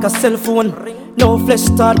call like a cell phone. No flesh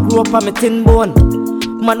start grow up on me thin bone.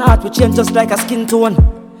 Man heart will change just like a skin tone.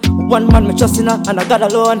 One man me trust in her and I got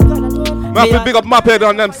alone. Me have to big up Muppet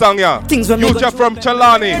on them song, yeah. Future from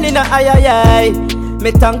Chalani.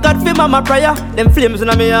 Me thank God for mama prayer. Them flames in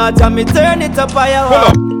my heart and me turn it up higher. Pull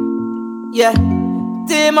up. Yeah,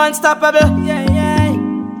 team unstoppable. Yeah, yeah.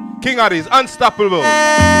 King Addies, unstoppable.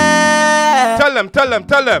 Yeah. Tell them.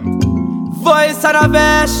 Voice and a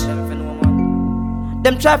verse.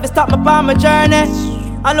 Them try to stop me on my journey.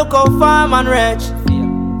 I look how far man rich.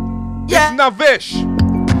 Yeah. It's Navish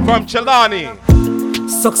from Chalani.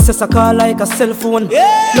 Success I call like a cell phone.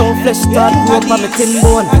 Yeah. No flesh start grow up on me thin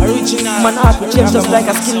bone. Man heart will change just like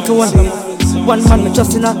a skin tone. One man me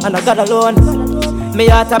trust in her and I got alone. Me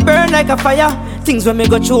heart a burn like a fire. Things when me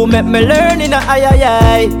go through make me learn in a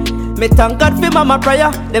higher. Me thank God for mama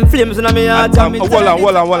prayer. Them flames in my heart and me hold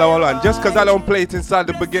on. Just cause I don't play it inside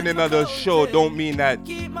the beginning of the show don't mean that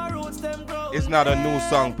it's not a new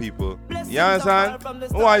song, people. You understand?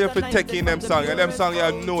 Why you for taking them songs? And them songs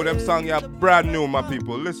you know, them songs you brand new, my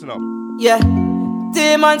people. Listen up. Yeah,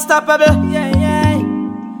 team unstoppable. Yeah, yeah,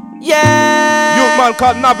 yeah. Youth man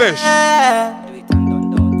called Navish. Yeah.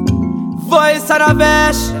 Voice and a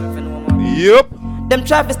verse. Yep. Them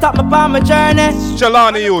try to stop me on my journey.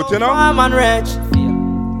 Chalani youth, you know? I'm on rich.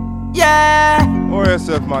 Yeah. Oh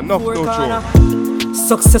yourself, man. No true.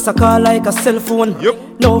 Success I call like a cell phone. Yep.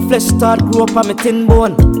 No flesh start grow up on me thin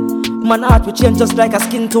bone. Man heart will change just like a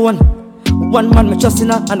skin tone. One man me trust in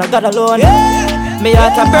her and I got alone. Yeah. Me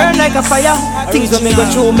heart a burn like a fire. Things when me go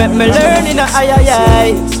through make me learn in a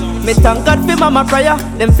higher. Me thank God for mama prayer.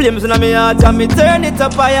 Them flames in my heart and me turn it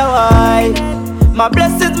up higher. My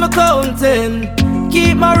blessings me counting.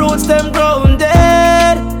 Keep my roots them grounded.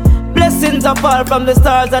 Blessings are fall from the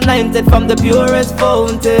stars, anointed from the purest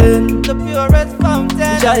fountain. The purest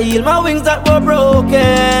fountain. Jah heal my wings that were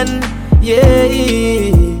broken. Yeah.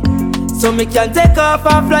 So me can take off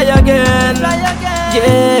and fly again.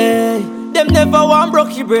 Yeah. Them never want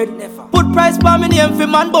broke bread. Put price by me name for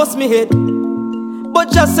man bust me head.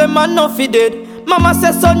 But just say man no fi dead. Mama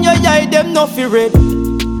say son your eye them no fi red.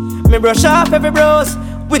 Me brush off every bruise.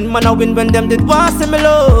 Win man a win when them did want see me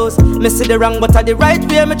lose. Me see the wrong but I the right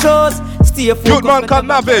way me chose. Stay focused. Youth man called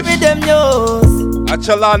Navish. With them news. A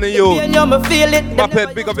Chalani youth. Yeah, me feel it.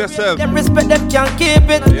 Muppet, big up yourself. Them respect them can't keep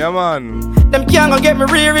it. Yeah man. Them can't go get me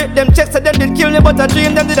rear it. Them checks that them did kill me but I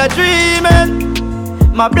dream them did I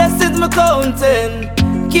dreaming. My blessings me counting.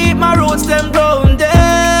 Keep my roots them grounded.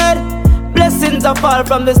 Blessings are fall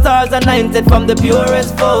from the stars, anointed from the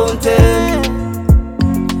purest fountain.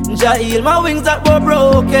 Jah heal my wings that were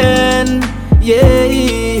broken.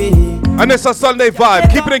 Yeah. And it's a Sunday vibe.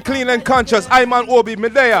 Keeping it clean and conscious. I'm on Obi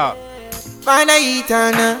Medea. Find a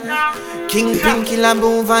eternal King Pinky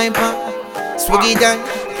Lambo Viper Swiggy Dan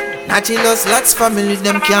Nachilus lots family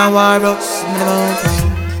them can't war us.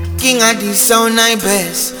 King Addies sound I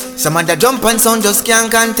best. Some of the jump and sound just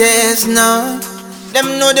can't contest. No.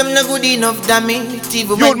 Them know them not good enough, damn it.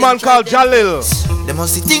 Youth man called Jalil. They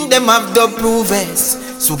must think them have the provers.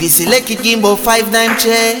 Sugi select it game about 5-9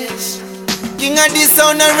 chess. King Addies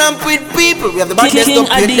sound and ramp with people. We have the baddest up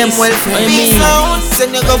with them well free. Big sound,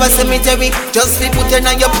 send you go to cemetery. Just be put in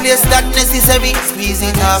your place that necessary. Squeeze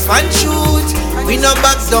it off and shoot. We no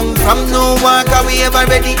back down from no one, cause we ever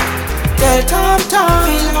ready. Tell time.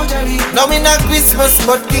 Now we not Christmas,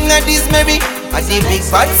 but King Addies maybe. I the big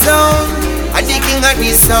bad sound. I the King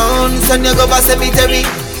Addies sound. Send you go to cemetery.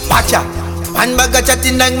 Watch out. Man bag a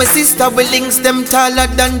chatting like my sister. We links them taller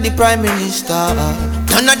than the Prime Minister.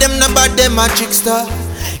 None of them no bad, them a trickster.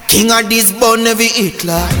 King Addies born every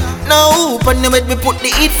Hitler. Now open them we put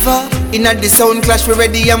the hit for. In a the sound clash we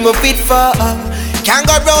ready and we fit for. Can't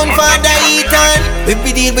go round for the Ethan. We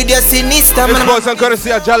be deal with your sinister. This boys and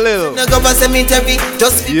courtesy of Jalil. No go to cemetery.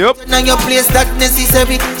 Just fit on your place that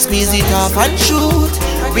necessary. Squeeze it off and shoot.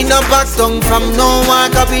 We no back down from no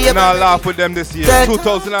one. Now laugh with them this year,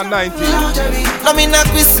 2019. No me not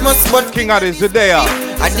Christmas but King Addies the day out.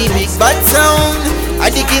 I the big bad sound. I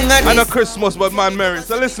the King Addies. I know Christmas but man Mary.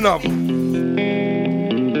 So listen up.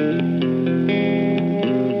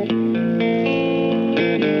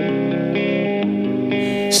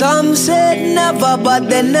 Some said never, but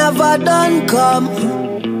they never done come.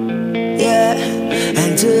 Yeah,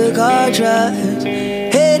 and took our trust.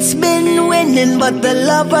 It's been winning, but the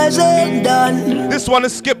lovers ain't done. This one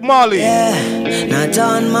is Skip Marley. Yeah, not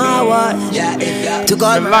on my watch. Yeah, took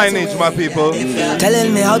all the lineage, my people.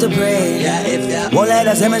 Telling me how to pray. Yeah, won't let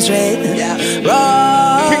us demonstrate. Yeah,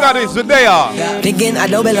 King Addies, the day are. Thinking I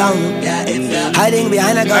don't belong. Yeah, hiding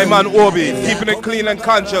behind a gun. I'm man Obi, keeping it clean and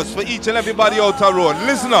conscious for each and everybody out the road.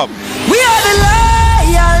 Listen up. We are the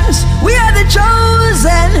lions. We are the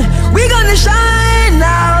chosen. We're gonna shine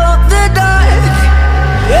out the dark.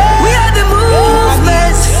 We are the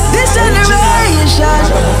movement, this generation.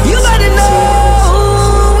 You gotta know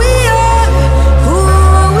who we are.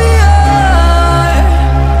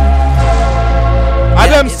 I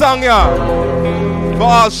them song ya for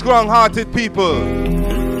all strong-hearted people.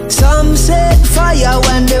 Some said fire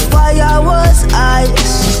when the fire was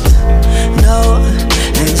ice. No,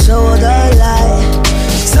 and so the light.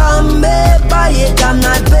 Some may buy it, I'm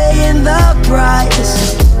not paying the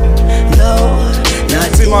price. No.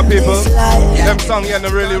 See my people, them songs here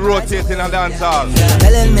really rotating and dance hall.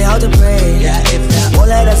 Telling me how to pray, won't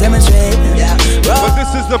let us demonstrate. But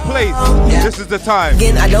this is the place, this is the time.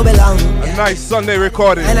 Again, I don't belong. A nice Sunday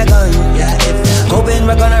recording. And a gun, hoping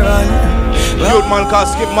we're gonna run. Youth man called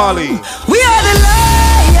Skip Marley. We are the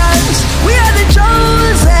lions, we are the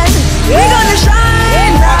chosen. We're gonna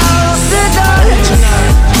shine out the dark.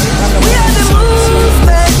 We are the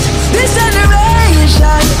movement, this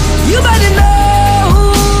generation. You better know.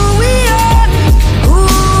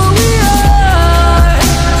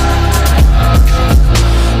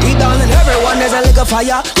 There's a little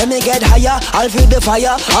fire, let me get higher. I'll feel the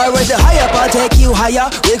fire, or with the higher, I'll take you higher.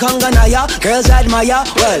 We can go higher, girls admire.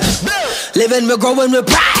 Well, living, we're growing with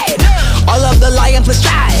pride. All of the lions we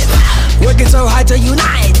strive, working so hard to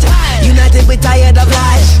unite. United, we tired of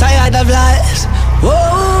lies, tired of lies. Whoa,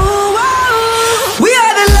 whoa. We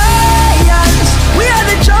are the lions, we are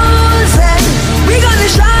the chosen. We're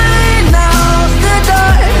gonna shine out the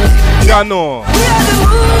dark. Yeah, no. We are the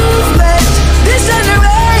movement, this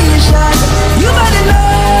generation. You better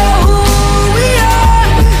know who we are.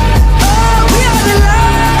 Oh, we are the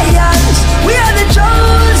lions. We are the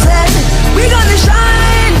chosen. We're gonna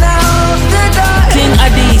shine out the dark. King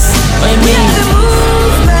Addies, I mean. We are the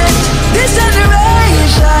movement, this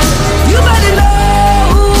generation. You better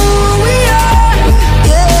know who we are.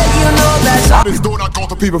 Yeah, you know that's all. Addies do not go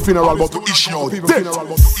to people's funeral, but to issue out death.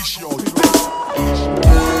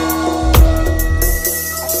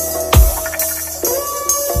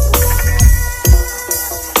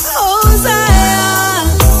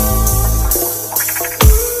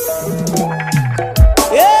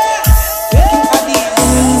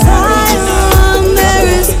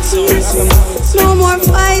 No more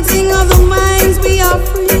fighting of the minds, we are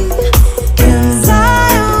free. In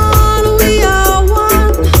Zion, we are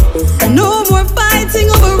one. No more fighting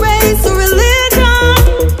over race or religion.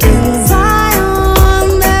 In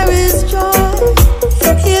Zion, there is joy.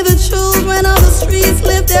 Hear the children of the streets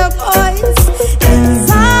lift their voice. In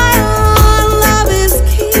Zion, love is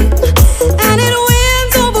king, and it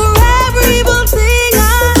wins over every evil thing.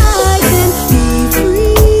 I can be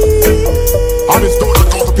free.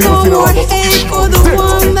 No more hate for the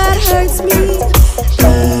one that hurts me.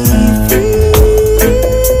 Be free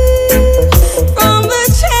from the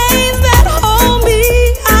chains that hold me.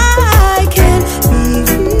 I can be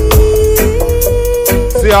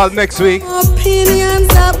free. See y'all next week.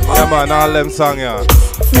 opinions up. Yeah, man, all them song, yeah.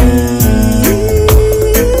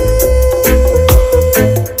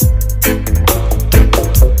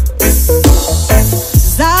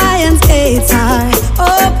 Zion's gates are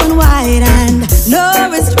open wide and no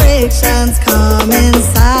restrictions come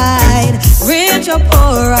inside. Rich or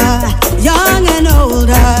poorer, young and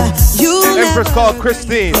older, you Empress called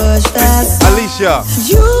Christine, Alicia.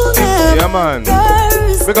 You never yeah, man.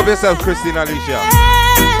 Pick up yourself, Christine, Alicia.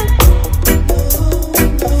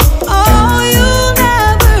 Oh, you'll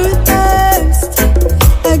never thirst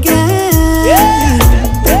again. Yeah.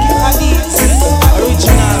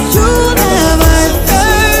 You'll never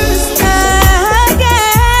thirst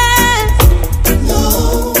again. No,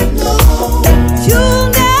 no. You'll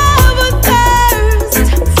never thirst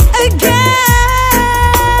again.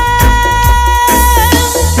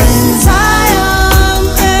 In Zion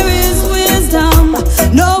there is wisdom,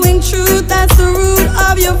 knowing truth, that's the root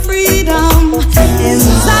of your freedom. In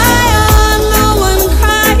Zion no one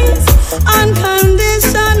cries,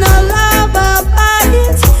 unconditional love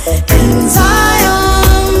abides. In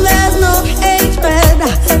Zion there's no hatred,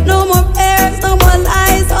 no more fears, no more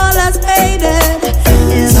lies, all has faded.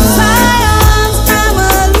 In Zion's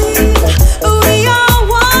family, we are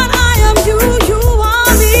one. I am you, you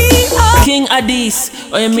are me. Oh. King Addies,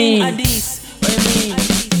 what you mean? I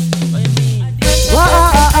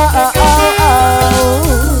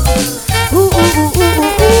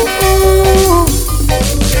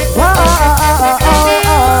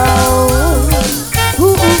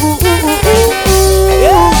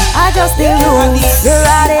just the roots, the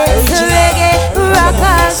radics, the reggae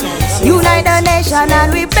rockers. Unite the nation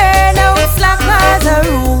and we burn out slackers. The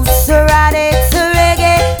roots, the radics, the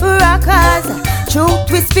reggae rockers.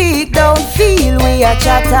 Truth we speak, don't feel we are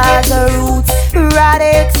chatters. The roots,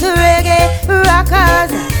 radics, the reggae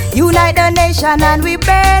rockers. Unite the nation and we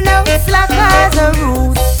burn out slackers. The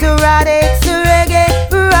roots, the radics, the reggae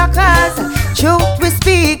rockers. Truth we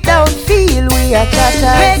speak, don't feel we are chatters.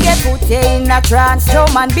 Reggae put you in a trance,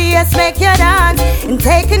 drum and bass make you dance, and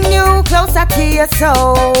taking you closer to your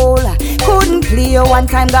soul. Couldn't play you one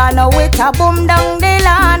time, gonna with a boom down the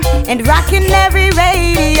land, and rocking every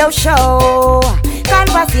radio show.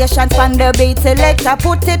 Conversations on the beat, selector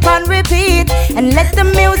put it on repeat, and let the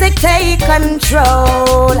music take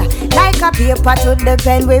control. Like a paper to the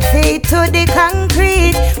pen, we feet to the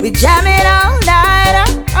concrete, we jam it all night.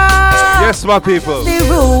 Yes, my people. The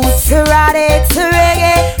roots, the radics, the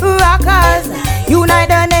reggae rockers. Unite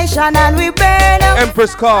the nation and we burn up.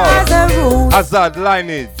 Empress called Azad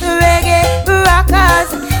Lineage. The reggae rockers.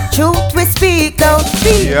 Truth we speak, don't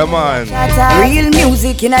speak. Yeah, man. Real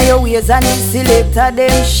music in your ways and the selector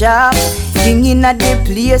them sharp. King in a the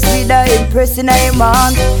place with the Empress in a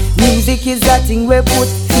man. Music is that thing we put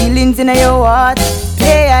feelings in your heart.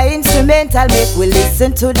 Play a instrumental, make we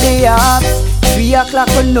listen to the harp. 3 o'clock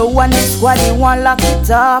on no one, the squad they want lock it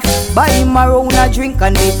off. Buy him around a drink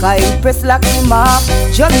and make a Empress lock him off.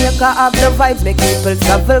 Jamaica have the vibes, make people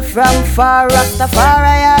travel from far.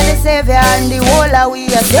 Rastafari are the savior and the whole of we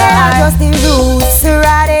are. They are just the roots,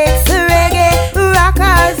 radics, reggae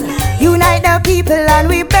rockers. Unite the people and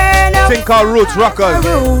we burn up. Think our roots rockers.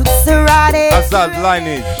 Roots, radics, Azad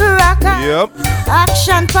Lineage. rockers. Yep.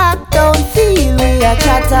 Action pack, don't feel we are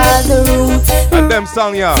chatter the roots. And them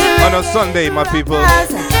song, yeah, on a Sunday, my people.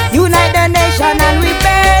 Unite the nation and we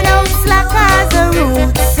burn out slackers. The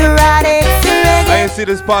roots, radics, reggae. I ain't see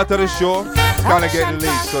this part of the show. It's kinda getting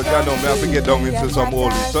late, so y'all know me have to get down into some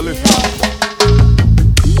oldies. So listen.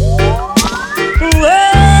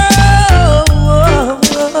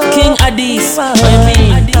 King Addies, what you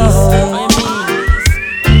mean?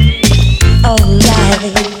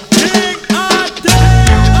 Alright.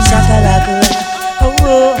 Shakalaka,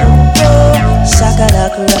 oh,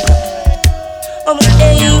 shakalaka.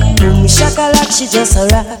 Hey, boom shakalaka, she just a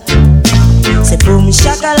rock. Say boom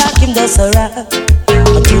shakalaka, him just a rock.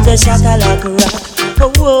 But you the shakalaka rock.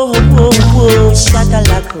 Oh,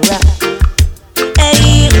 shakalaka rock.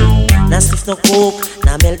 Hey, now sniff no coke,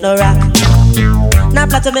 now melt no rock. Now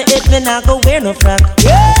platter me hit me, now go wear no frack.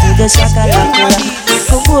 You the shakalaka rock.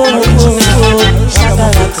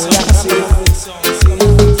 Shakalaka rock.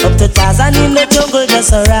 Up to Tarzan in the jungle,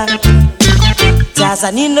 just a rock.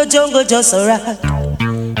 Tarzan in the jungle, just a rock.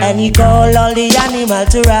 And he call all the animal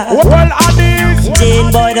to rock. Well, Addies.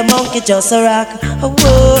 Jane boy the monkey just a rock.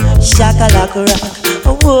 Oh, shakalaka rock.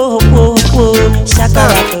 Oh,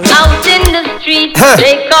 shakalaka rock. Out in the street,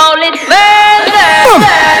 they call it murder.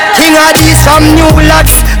 King Addies, some new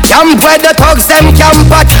lads. Camp where the thugs them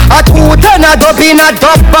camp at. A 210 a dub in a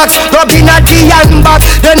dub box, dub in a the handbag.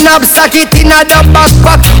 The knapsack it in a the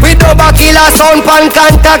backpack. We double killer sound pan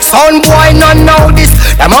contact. Sound boy none know this.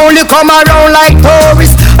 Them only come around like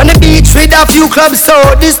tourists. On the beach with a few club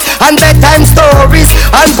sodas and bedtime stories.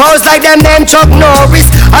 And pose like them name Chuck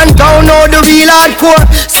Norris. And don't know the real hardcore.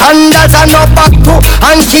 Sandals and no back to.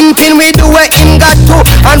 And kingpin we do what him got to.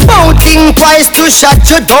 And voting twice to shot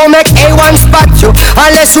you. Don't make A1 spot you.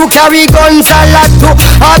 Unless you carry guns a lot to.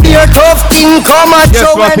 A beer tough thing come at you.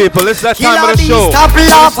 Yes, my people, it's that time of the show. Stop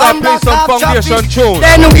laugh and play some foundation tune.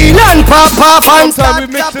 Then we learn pop off and start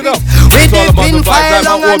mix it up. It's all about the vibes. I'm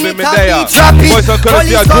not opening me there. Boys are gonna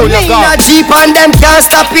see a junior guy. Jeep and them can't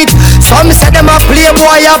stop it. Some say them a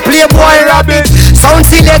playboy rabbit. Sound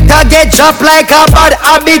selector get dropped like a bad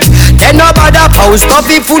habit. Then no bother post up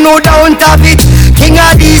if you know don't have it. King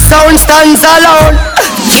of the sound stands alone.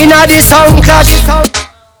 King of the sound clash.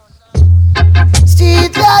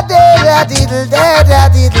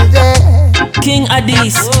 King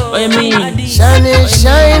Addies, what you mean? Sun is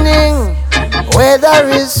shining, weather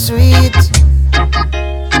is sweet.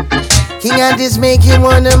 King Addies make you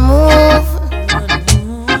wanna move.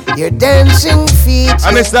 Your dancing feet.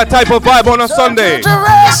 And it's that type of vibe on a Sunday. To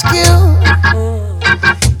rescue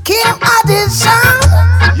King Addies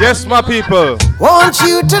sound. Yes, my people. Want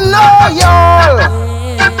you to know, y'all.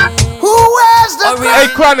 Who wears the crown? Hey,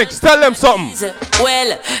 Chronics, tell them something.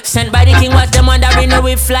 Well, sent by the king, watch them wondering how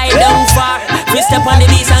we fly down far. We step on the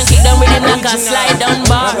beast and kick them with him like a slide down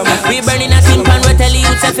bar. We burning a timpan, we tell the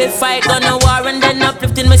youths if we fight, gonna war. And then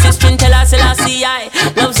uplifting my sister and tell us I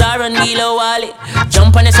loves our and Gilo Wally.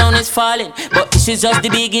 Jump on the sound is falling, but this is just the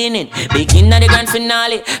beginning. Beginning of the grand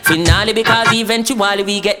finale. Finale because eventually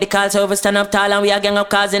we get the call. So we stand up tall and we are gang up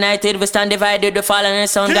cause united. We stand divided, we fall and the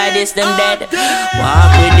sound guide is them dead.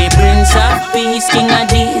 Walk with the Prince of Peace, King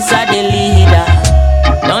Addies are the leader.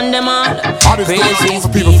 Done them all. Praises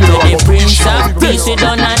be to the Prince of Peace. We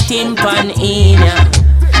done a timpan in ya.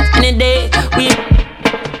 In the day we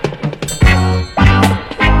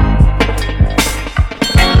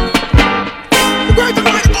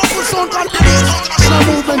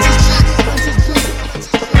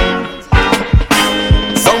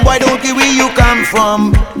Some boy don't care where you come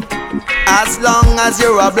from. As long as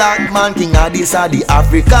you're a black man, King Addies are the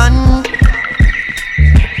African.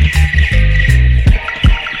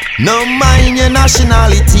 No mind your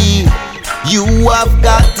nationality. You have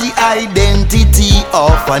got the identity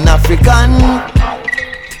of an African.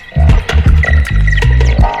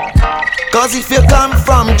 Cause if you come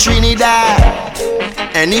from Trinidad,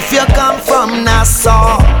 and if you come from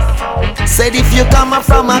Nassau, said if you come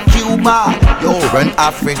from a Cuba, you're an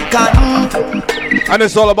African. And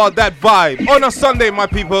it's all about that vibe on a Sunday, my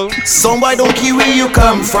people. Somebody don't care where you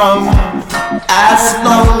come from. As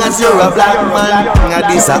long as you're a black man,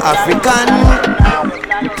 Addies are African.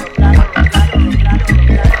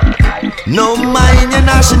 No mind your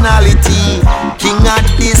nationality. King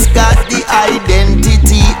Addies got the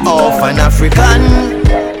identity of an African.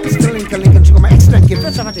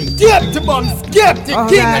 Get the buns, get the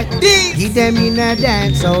King Addies. Give them in a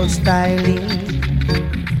dancehall styling.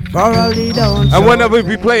 And whenever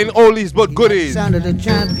we playing oldies but goodies,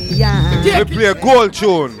 we play a gold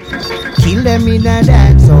tune. Kill them in a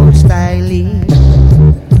dancehall styling.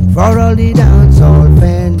 For all the dancehall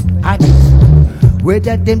fans,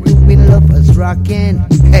 whether them doing lovers rocking.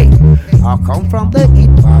 Hey, I come from the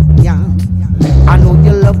hip hop young. I know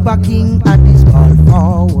you love a King Addies ball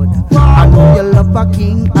forward. I know you love a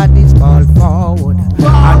King Addies ball forward.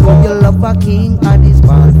 I know you love a King Addies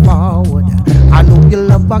ball forward. I know you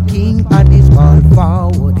love a King Addies ball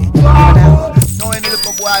forward. No any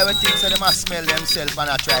little boy who thinks they must smell themselves and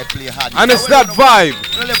I try play hard. And it's that vibe.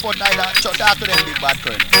 No let put talk to them big bad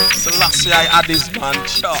current. So last year I had this man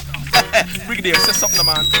shot. Brigadier, say something,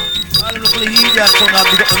 man. I look like idiot son have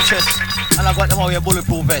to get them chest. And I got them out here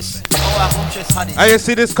bulletproof vest. Oh, I come chest had it. And you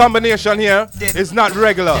see this combination here? It's not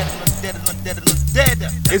regular. Dead.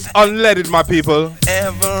 It's unleaded, my people.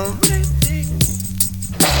 Everything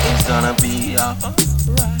is gonna be alright.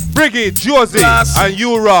 Briggy, Josie, and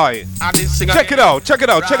you, Roy. Check it out. Stop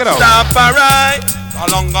alright.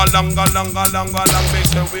 Along, make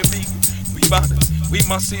sure we big. We bad. We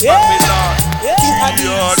must see what we done.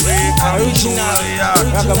 Original.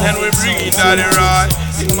 And we bring it down the right.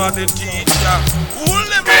 Him are the teacher.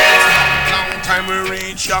 Long time we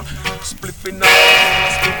reach ya. Spliffing up,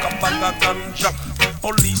 stick up on the ganja.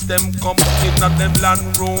 Police them come in at them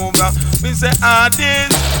Land Rover. We say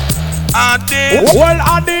Addies. Well,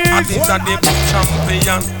 Addies are the big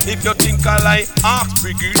champion. If you think I like ask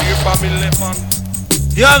Brigadier Family Fun.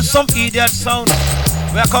 You have some idiot sound.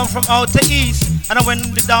 where I come from out to east, and I went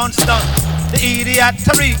the dance done. The idiot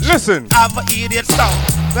to reach. Listen. I have an idiot sound.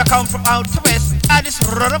 Where I come from out to west, I just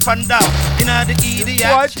run up and down. You know the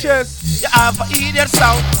idiot. Watch chest. You have an idiot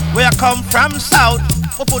sound. Where I come from south,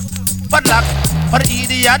 we put bad luck for the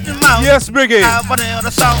idiot mouth. Yes, Brigade. I have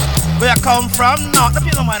another sound. Where I come from north. Don't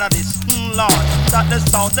pay no mind of this. Lord, that the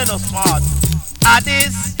sound they no smart.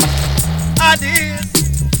 Addies,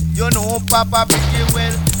 you know Papa pretty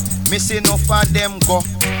well. Me see enough of them go,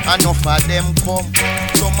 enough of them come.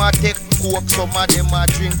 Some a take coke, some of them a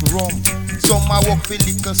drink rum. Some a walk for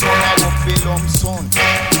liquor, some a walk for lump son.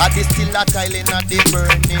 Addies still a tiling at the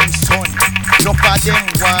burning sun. Enough of them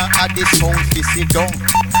want at the sound fi sit down.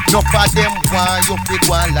 Enough of them want you fi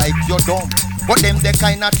go like you dumb. But them the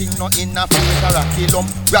kind of thing not in a feet or a kilum.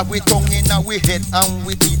 Grab we tongue in a we head and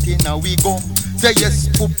we teeth in a we gum. Say yes,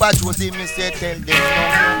 Papa Josie, me say tell them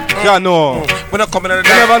no. Yeah, no. When I come in the you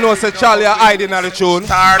never know, say Charlie are hiding at the tune.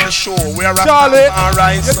 Start the show, we're Charlie,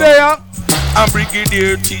 alright. you there? I'm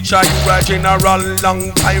brigadier teacher, you are general,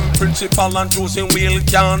 long time principal, and Josie Will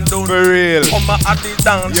can do. For real. Come at the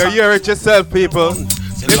dance. You hear it yourself, people.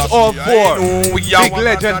 It's all four big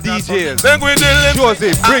legend DJs.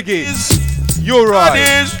 Josie, Briggy, Uri,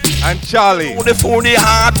 and Charlie. The phony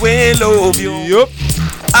hard way love you. Yup.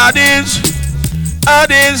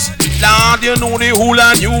 Addies, Lord, you know the whole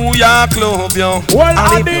of New York love you. Well,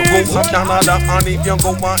 and if you go to Canada, and if you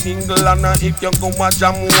go to England, and if you go to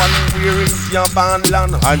Jamaica, where is your band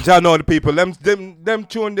land? And you know the people, them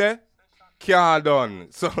tune there, can't done.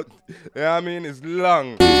 So, I mean, it's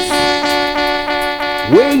long.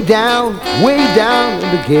 Way down in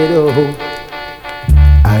the ghetto,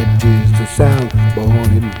 Addies the sound,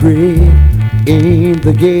 born and bred in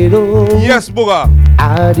the ghetto. Yes, Booga.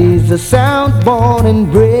 Addies the sound, born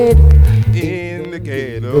and bred in the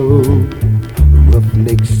ghetto.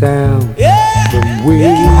 Roughneck sound, from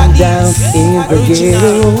way down in the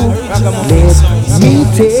ghetto. Let me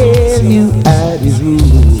tell you Addies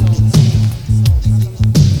rules.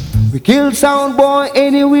 We kill sound boy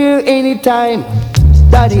anywhere, anytime.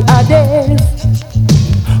 Daddy Addies.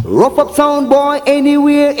 Rough up sound boy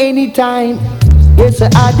anywhere, anytime. Yes,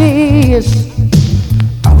 Addies.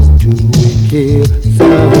 How do we kill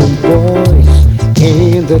sound boys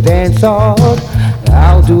in the dance hall?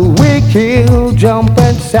 How do we kill jump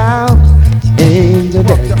and sound in the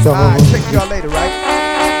dance hall? Alright, check y'all later, right?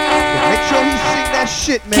 But make sure he sing that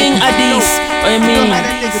shit, man. King Addies, what you mean? You know how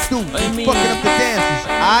that nigga do. He's fucking up the dances.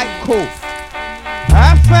 Alright, cool. I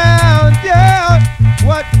found out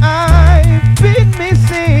what I've been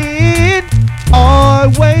missing,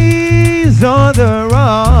 always on the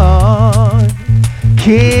run.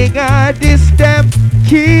 King Addies step,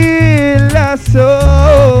 killer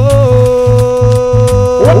soul.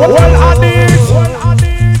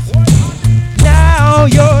 Now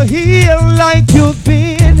you're here like you've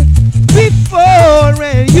been before,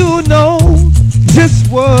 and you know just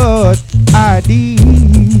what I need.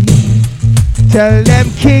 Tell them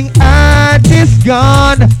King Addies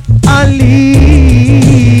gone and lead.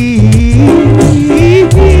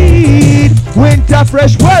 Winter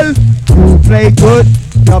fresh, well, who play good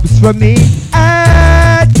dubs for me?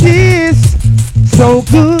 Addies, so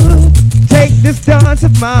good. Take this dance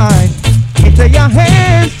of mine into your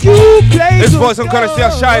hands. You play this good voice I'm gonna see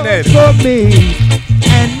a shining for me,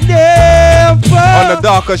 and never on the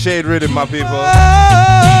darker shade rhythm, my people.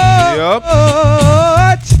 Yup.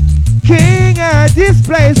 King Addies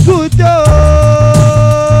plays good though.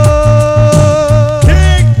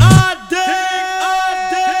 King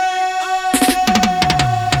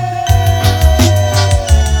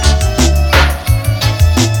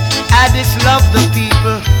Addies love the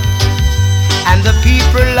people, and the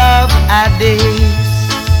people love Addies.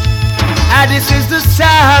 Addies is the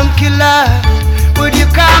sound killer. Would you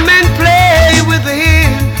come and play with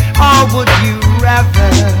him, or would you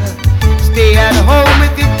rather stay at home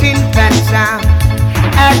with your tin pan sound?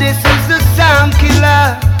 Addies is the sound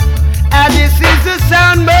killer. Addies is the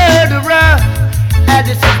sound murderer.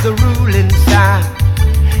 Addies is the ruling sound.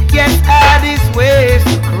 Yes, Addies wears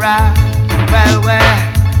the crown. Well,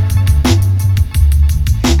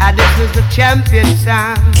 Addies is the champion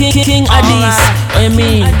sound. King Addies, what you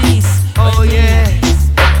mean? Oh yeah.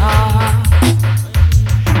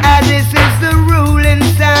 Addies is the ruling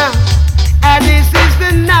sound. Addies is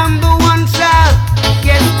the number one sound.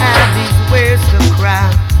 Yes, Addies wears the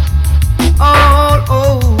crown all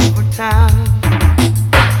over town.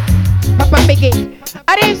 Papa Biggie,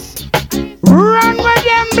 Addies, run with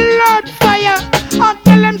them blood fire. I'll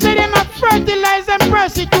tell them say them a fertilize and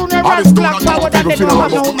prostitute and run black power that they don't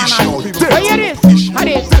have no woman. Oh, hear this,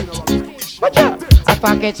 Addies. Watch out.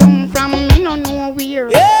 forget some from me no nowhere.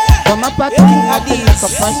 Come up at Addies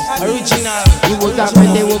original. He was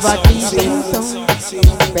already over teaching song.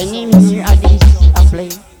 When him hear Addies a play,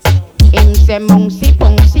 him say Mungsi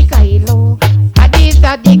Pungsi Kailo. Addies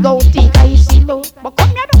a dig out the Kaisilo. But come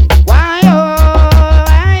here now. Why oh,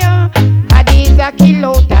 Addies a kill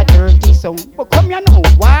out a dirty song. But come here now.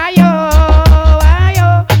 Why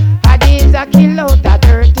oh, Addies a kill out a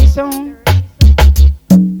dirty song.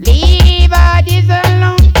 Leave Addies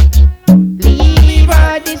alone. Leave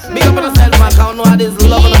Addies alone. Big up on yourself, man. Count no Addies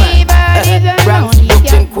love on the man. Bronx,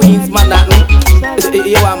 Brooklyn, Queens, Manhattan.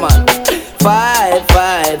 You are man. Fight.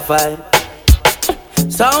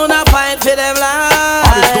 Sound a fight for them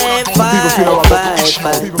life. Fight.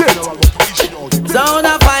 Sound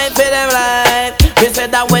a fight for them life. We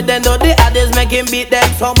said that when they know the Addies make him beat them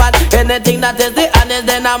so bad. Anything that is the Addies,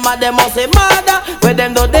 then I'm mad, they must say murder. When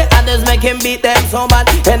them know the Addies make him beat them so bad.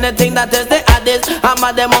 Anything that is the Addies, I'm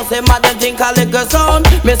mad, they must say mad. Them think a little sound.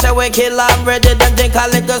 Me say we kill and ready, them think a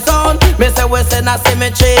little sound. Me say we send a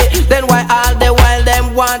symmetry. Then why all the while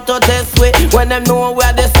them want to test we? When them know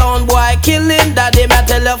where the sound boy killing, daddy me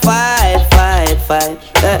tell you fight.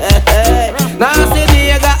 Now see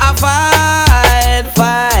the got a fight.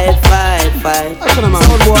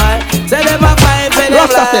 Sound boy, say them a fight for them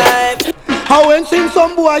life. How when sing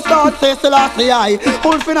some boy start say Selassie I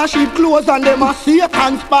Wolf in a sheep clothes and them a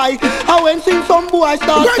Satan spy. How when sing some boy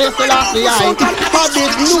start say Selassie I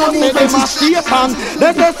Addies know say them a Satan.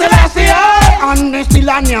 They say Selassie I and they still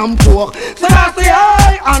a yam pork. Selassie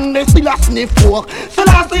I and they still a sniff fork.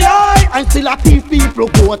 Selassie I and still a thief people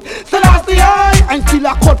goat. Selassie I and still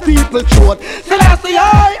a cut people throat. Selassie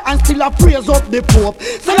I and still a praise up the Pope.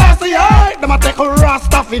 Selassie I them a take a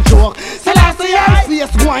rasta fi joke. Selassie I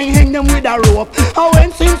face go and hang them with a rope. I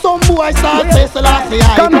went sing some boy start say Selassie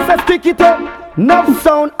I. Come say stick it up. No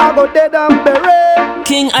sound I go dead and bury.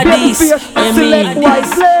 King Addies, select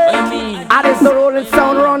wisely. Addies the rolling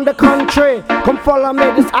sound around the country. Come follow me,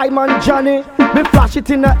 this I man Johnny. Me flash it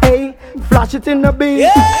in the A, flash it in the B,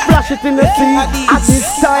 flash it in the C. Addies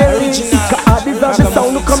stylish. Addies are the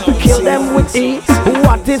sound who come to kill them with E.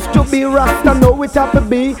 What is to be Rasta? Know it have to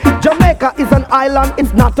be. Jamaica is an island,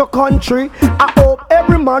 it's not a country. I hope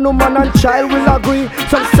every man, woman and child will agree.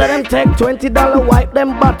 Some say them take $20, wipe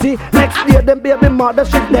them body. Next year them baby mother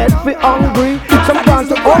she dead fi hungry. Some gone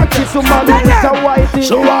to orchid to mommy with a whitey.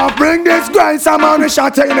 So I bring this grace, I'm on the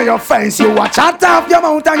shot in your face. You watch out off your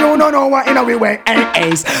mouth and you don't know what in a we way ain't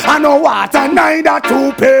ace. I know what and neither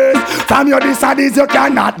two pays. From your Addies you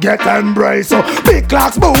cannot get embraced. So big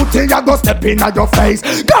class booty you go step in your face.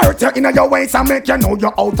 Dirt you in your waist and make you know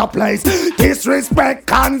you're out of place. Disrespect,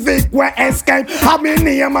 convict, we escape. Have me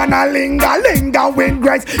name and a linger with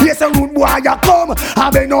grace. Yes a rude boy you come,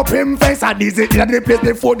 have been up him face. Addies it in the place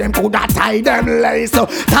before them coulda tie them lace. So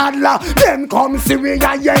toddler, them come see we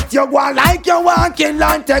and yet you go like you want kill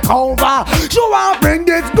and take over. You want bring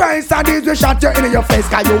this grace Addies we shot you in your face.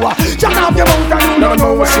 Cause you are shut off your mouth and you don't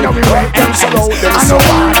know where you we went. I know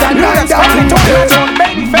what and I don't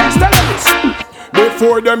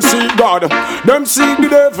before them see God, them see the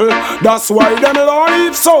devil. That's why them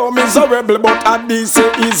life so miserable. But Addies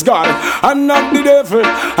say he's God and not the devil.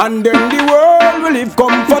 And then the world will live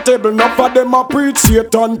comfortable. Not for them a preach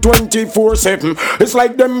Satan 24/7. It's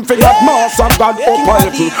like them figure mass of God up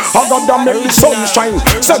heaven. I got to make the sun shine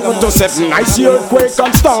 7 to 7. I see earthquake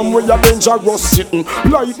and storm where your dangerous sitting.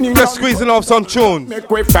 Lightning just squeezing off some tune. Make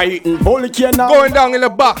we fighting. Going down in the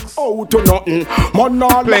box. Oh to nothing.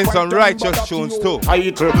 Playing some righteous tunes too.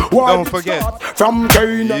 Don't forget. From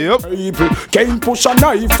Cain people Cain push a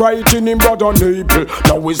knife right in him brother nipple.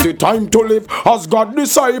 Now is the time to live as God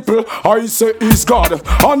disciple. I say he's God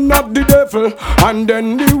and not the devil. And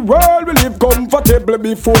then the world will live comfortable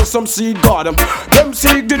before some see God. Them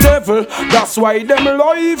see the devil. That's why them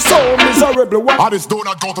life so miserable. Addies do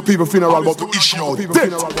not go to people funeral but to issue out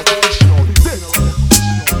dead.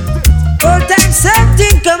 Old time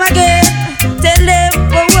something come again. Tell them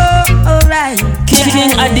alright.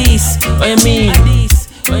 King Addies, what you mean?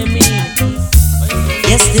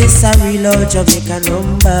 Yes, this a real old Jamaican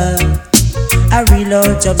rumba. A real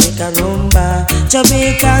old Jamaican rumba.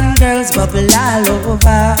 Jamaican girls bubble all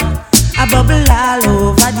over. I bubble all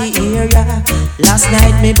over the area. Last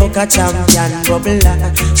night me book a champion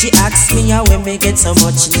bubbler. She asked me how when me get so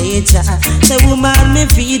much nature. Say woman me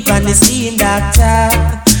feed on the steam doctor.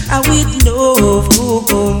 I with love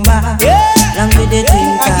cucumber. Long with the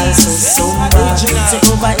drinkers so somber. So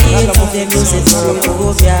over here to the music from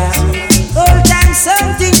Ovia. Old time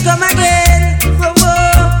something come again. Whoa,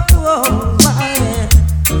 whoa, whoa, yeah.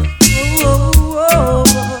 Whoa, whoa,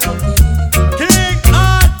 whoa. King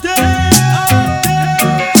Addies.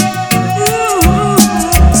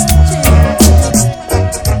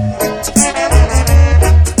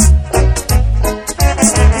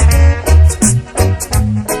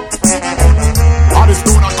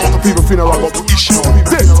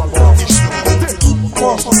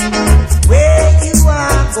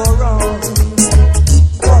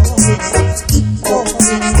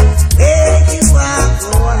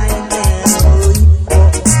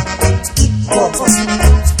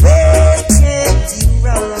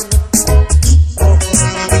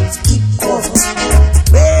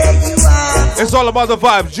 about the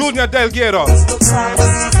vibes. Junior Delgado.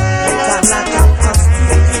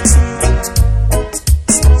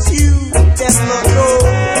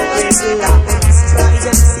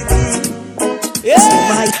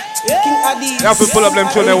 You have to pull up them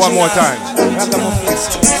children one more time.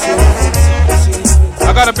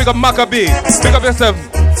 I gotta pick up Maccabee. Pick up yourself.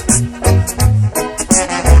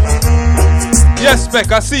 Yes,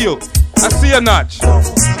 Beck, I see you. I see your notch.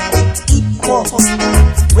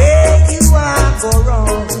 Where you are, go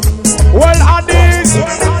wrong. Well, Addies. Where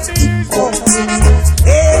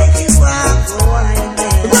you are, go right.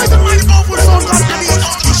 Where's the money go for some God?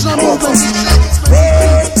 It's not moving.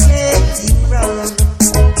 Where you from?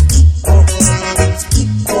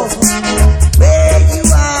 Where you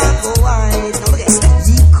are, go right.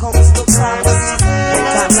 He comes to pass.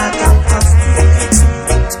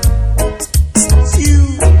 You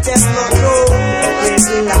just not know where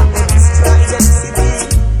the land is. Try them city.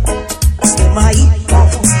 My hip hop.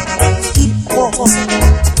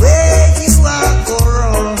 Where you are, go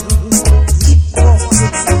wrong. Hip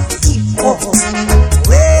hop.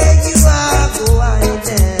 Where you are, go right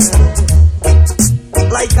there.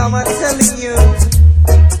 Like I'm telling you,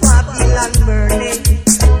 Babylon burning.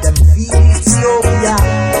 Them feel Ethiopia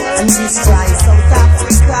and destroy South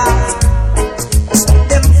Africa.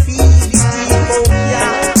 Them feel Ethiopia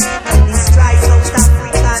and destroy South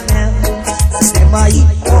Africa now. So them are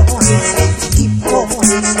hypocrites.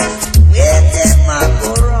 Where them are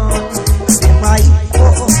go wrong. Them are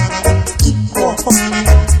hypocrites.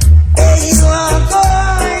 Hey, you are go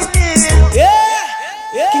right now.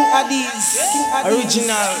 Yeah. King Addies.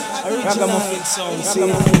 Original. Ragamuffin song.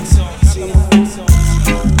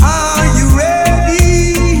 Are you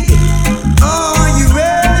ready? Are you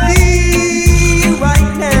ready?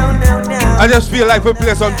 Right now. I just feel like we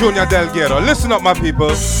play some Junior Delgado. Listen up, my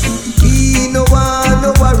people. We no one,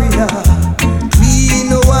 no warrior. We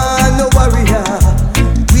no one, no warrior.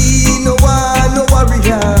 We no one, no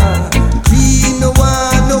warrior. We no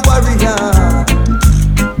one, no warrior.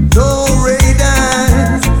 No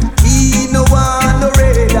raiders. We no one, no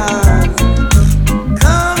raiders.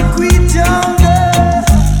 Concrete jungle,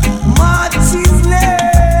 March's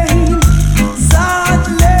Lane, South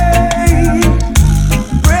Lane,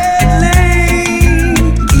 Red Lane,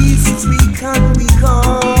 East Week and we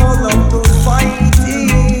call up the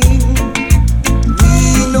fighting. We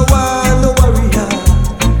no one, no warrior.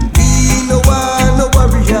 We no one, no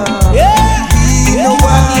warrior. We no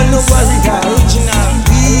one, no warrior.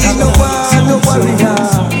 We no one, no warrior.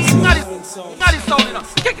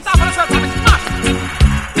 Kick it off for yourself and smash.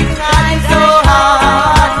 King Addy so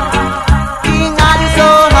hard. King Addy so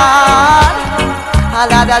hard.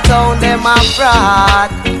 All of the town them a fraud.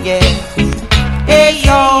 Yeah. Hey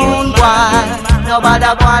young boy, nobody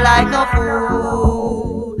go like no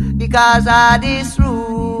fool because of this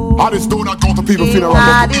rule. Addies do not go to people funeral.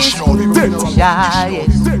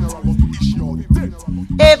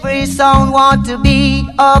 Every sound want to be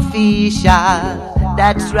official.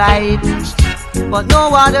 That's right. But no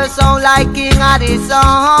other sound like King Addy's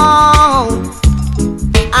sound.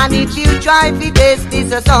 And if you try to test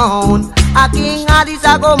this sound, a King Addy's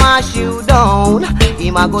a go mash you down.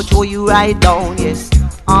 Him a go throw you right down, yes,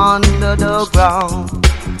 under the ground.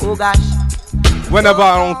 Oh gosh. Whenever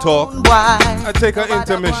I don't talk, I take an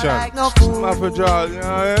intermission. My fragile, you know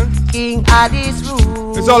what I mean? King Addy's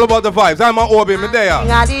rule. It's all about the vibes. I'm an Obi, me there.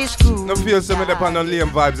 King Addy's rule. No feel some of them on the lame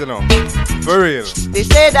vibes, you know. For real. They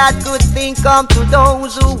say that good thing come to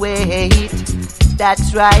those who wait.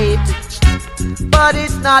 That's right. But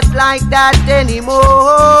it's not like that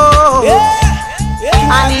anymore.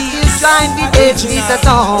 And if you try and be this a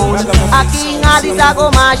town, a King Addy's a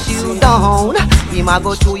go mash you down. Him a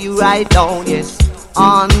go throw you right down, yes,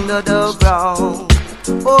 under the ground.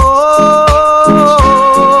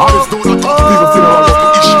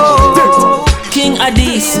 King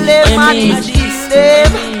Addies.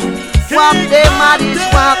 Swap them, Addies,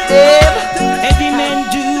 swap them. Every man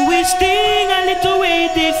do his thing a little way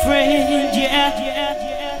different,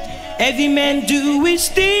 yeah. Every man do his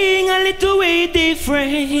thing a little way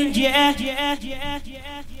different, yeah.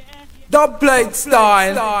 Dub plate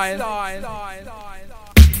style.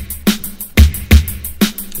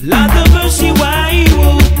 Lord of mercy, why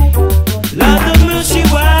woo? Lord of mercy,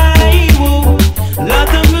 why woo? Lord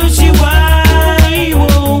of mercy, why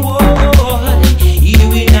woo? Here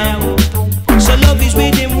we now. So love is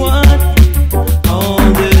with him one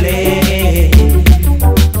on the land.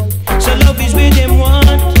 So love is with him one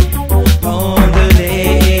on the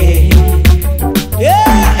land.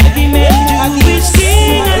 Yeah, every man do his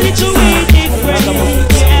thing a little way different.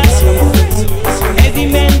 Yeah. Every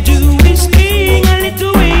man do his thing a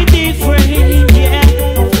little way different. Yeah.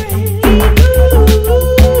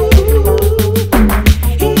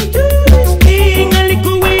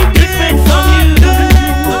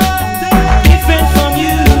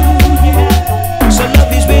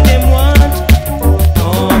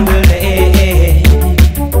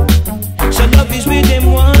 So love is with them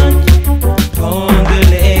one on the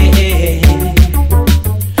land.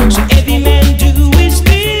 So every man do his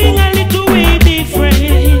thing a little way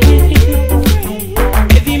different.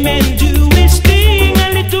 Every man do his thing a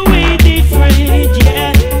little way different,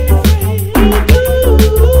 yeah.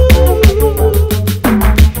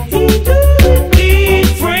 He do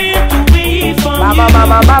different away from you.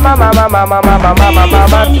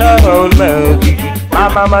 Mama told me. My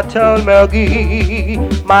mama told me,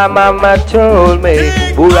 my mama told me,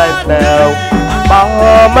 right now.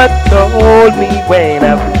 Mama told me when I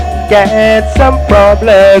get some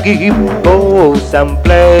problem, go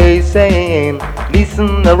someplace and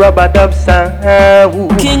listen to rubber dub sound.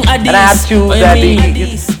 King Addies, and I choose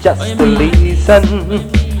Addies just to listen.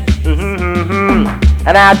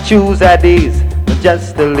 And I choose Addies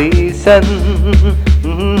just to listen.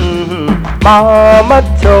 Mama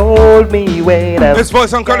told me when I this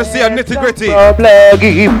voice I'm gonna see a nitty gritty.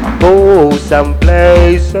 Go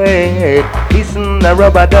someplace listen to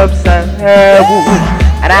rubber dub sound.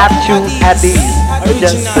 And I choose Addies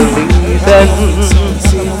just to listen.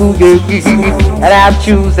 And I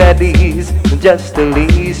choose Addies just to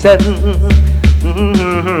listen.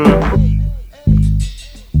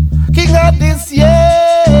 King Addies,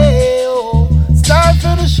 yeah, start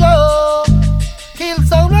for the show. Kill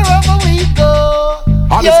sound wherever we go.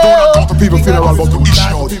 And it's doing a couple people funeral about to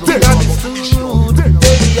issue.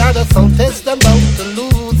 Baby, I the sound test them about to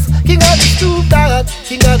lose. King Addies too bad,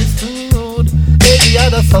 King Addies too rude. Baby, I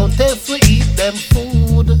the sound test we eat them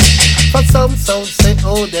food. For some sound say,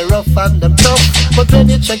 oh, they're rough and them tough. But when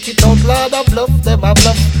you check it out, Lord, I bluff them, I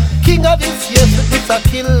bluff. King Addies, yes, it's a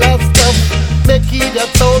killer stuff. Make it your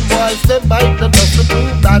sound boys, them bite the dust to do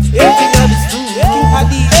that. King Addies too rude.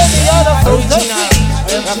 Baby, I the sound test we eat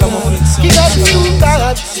them food. King Addies too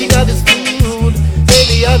bad, King Addies too rude.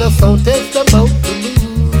 Baby, I the sound test them out to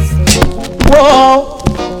lose. Whoa,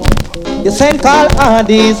 you send call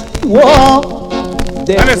Addies. Whoa.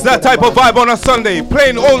 And it's that type of vibe on a Sunday,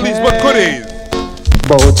 playing oldies but goodies.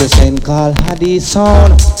 But you send call Addies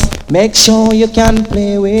son, make sure you can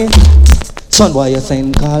play with. Son boy, you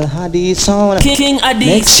send call Addies son, King Addies,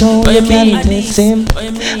 make sure you can test him.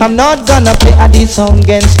 I'm not gonna play Addies song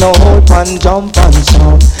against no hold pan jump and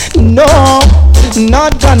sound. No,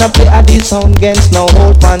 not gonna play Addies song against no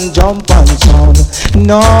hold pan jump and sound.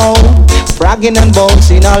 No, bragging and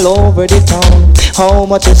bouncing all over the town. How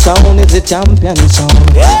much your sound is the champion sound.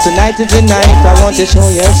 Tonight is the night I want to show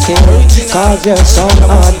your skill. Cause your sound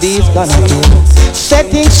Addies gonna kill. Set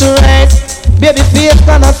things right, baby face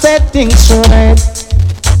gonna set things right.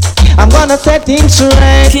 I'm gonna set things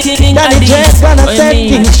right. Daddy J's gonna set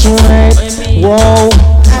things right. Whoa.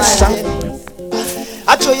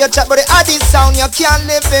 I show you chat, but the Addies sound you can't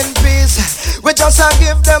live in peace. We just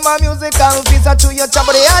give them a musical piece. I show you chat,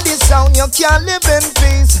 but the Addies sound you can't live in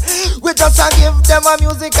peace. We just give them a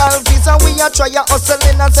musical piece, and we are try a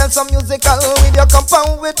hustling and sell some musical. With your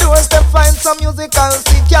compound we doors to find some musical.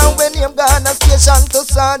 See can we name Ghana station to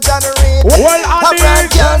Sergeant Reed. Well, I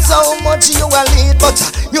brand can so much you will lead, but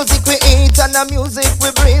music we eat and the music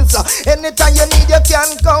we breathe. So anytime you need you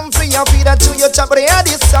can come free and feed. I show you chat, but the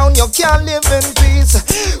Addies sound you can't live in peace.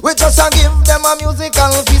 We just give them a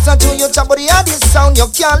musical piece, and to your chat, but the Addies sound you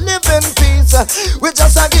can't live in peace. We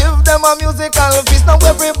just give them a musical piece. Now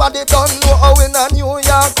everybody don't know how in a New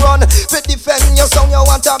York run. To defend your sound, you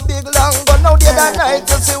want a big long gun. Now the other night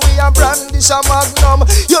you see we a brandish a magnum.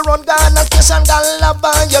 You run Ghana station, gallop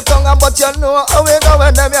on your tongue, but you know how we go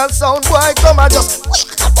when them your sound boy come and just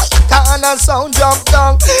Ghana sound jump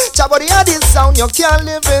down. Chat, but the Addies sound you can't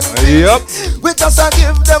live in peace. Yep. We just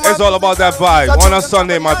give them. It's all about that vibe on a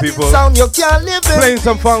Sunday, my people. Sound you can't live in. Playing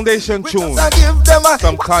some foundation tunes,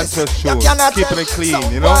 some conscious tunes, keeping it clean,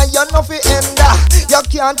 you know. You know fi end. You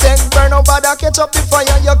can't take burn nobody catch up the fire.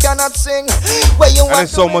 You cannot sing. Where you and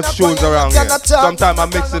there's so much tunes around here. Sometimes I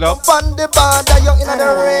mix it up. On the border, you in the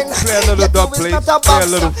ring. Play a little dub plate, play a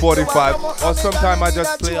little 45, or sometimes I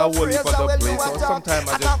just play a whole heap of dub plates, or sometimes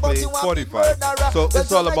I just play 45. So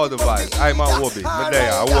it's all about the vibe. I'm a Wobby,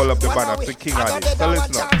 Medea, I wall up the banner to King Addies. So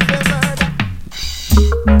listen up.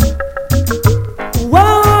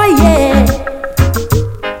 Whoa, yeah.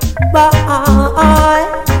 Boy,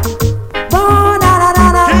 boy, da da da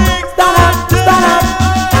da. Stand up.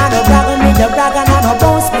 I don't brag on me, the brag, and I don't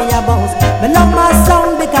bounce me, I bounce. Me love my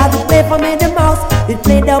sound because it play for me the mouse. It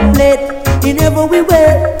play the plate in every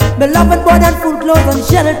way. Me love it more than full clothes and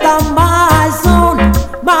shelter.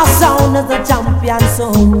 My sound is a champion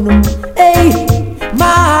sound. Hey,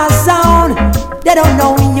 my sound. They don't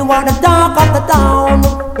know you are the talk of the town.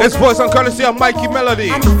 It's voice and courtesy of Mikey Melody.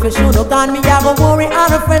 And if you should have gone, me I go worry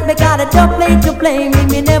and a friend. Me got a dub play to play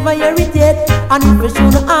me never irritate. And if you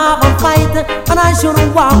should have a fight, and I should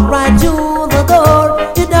walk right through the door,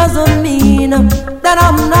 it doesn't mean that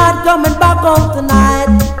I'm not coming back home tonight.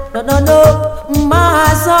 No, no, no.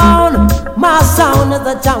 My sound is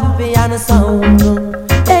a champion sound.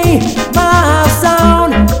 Hey, my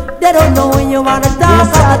sound, they don't know when you wanna talk.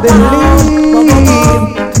 Yes, I believe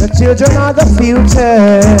the children are the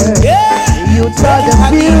future. The youths are the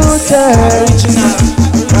future.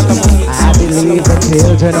 I believe the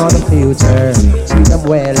children are the future. Treat them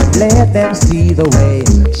well and let them see the way.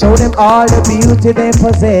 Show them all the beauty they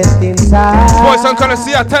possess inside. Voice and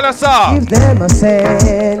courtesy, tell us all. Give them a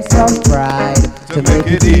sense of pride to make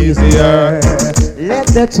it easier. Let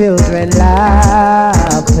the children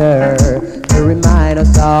laughter to remind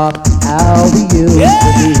us of how we used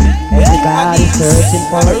to be. Everybody searching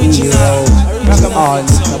for a hero, on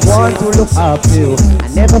someone to look up to. I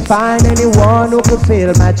never find anyone who could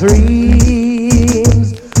fill my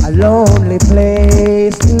dreams. A lonely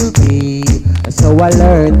place to be, so I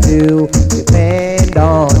learned to depend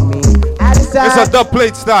on me. It's a dub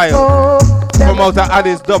plate style. From out of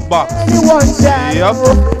Addies dub box. Yep.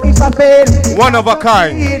 One of a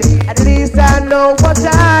kind. At least I know what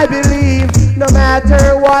I believe. No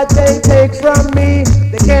matter what they take from me,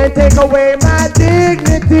 they can't take away my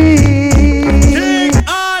dignity.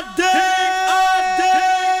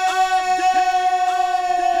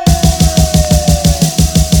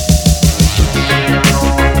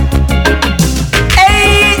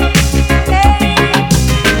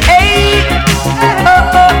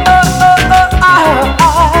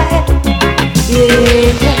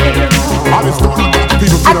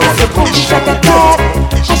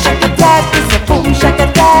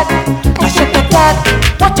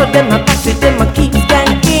 Watch out them a pass it, them a keep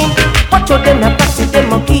skanking. Watch out them a pass it,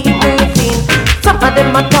 them a keep moving. Some of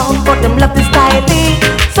them a talk but them love the styling.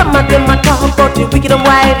 Some of them a talk but the wicked and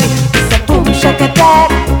wily. It's a boom shaka that,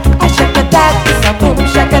 a shaka that. It's a boom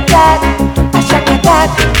shaka that, a shaka that.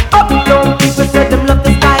 Up down people say them love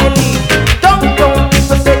the styling. Down down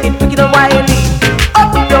people say it wicked and wily.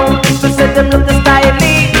 Up down people say them love the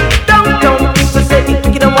styling. Down down people say it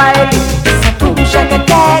wicked and wily. It's a boom shaka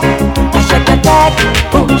that, a shaka that.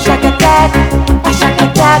 Boom shaka that, a shaka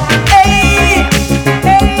that. Hey,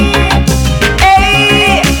 hey,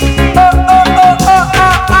 hey. Oh, oh, oh, oh,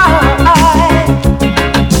 oh, oh, oh.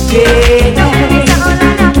 Yeah. Don't play me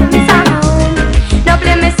sound. Don't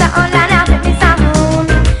play me sound. Don't play me sound.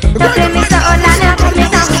 Don't play me sound. Don't play me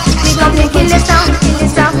sound. We gon' play kill the sound, kill the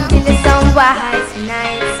sound, kill the sound. Why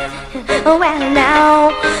tonight? Oh well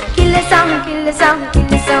now, kill the sound, kill the sound, kill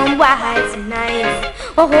the sound. Why tonight?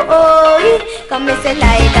 Oh oh oh, come and say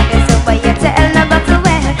lie that is over your tell, no go to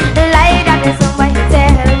well. Lie that is over your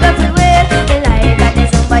tell, go to well. Lie that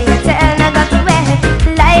is over your tell, no go to well.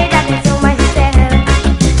 Lie that is over your tell.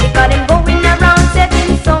 Because them going around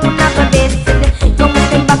setting sound up a bit. Come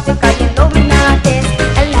them back to cause you know me not this.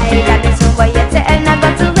 Lie that is over your tell, no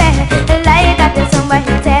go to well. Lie that is over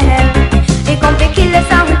your tell. We come to kill the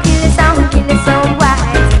sound, kill the sound, kill the sound. Why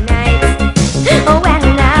tonight? Oh well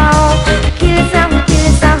now, kill the sound.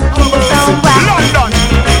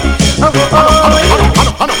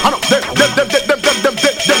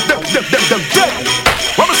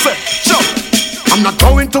 I'm not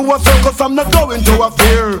going to a circus, I'm not going to a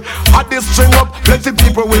fair. At this string up, plenty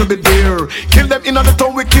people will be there. Kill them in the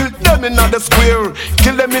town, we kill them in the square.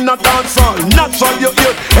 Kill them in a dance hall, natural you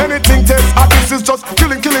hear. Anything takes this is just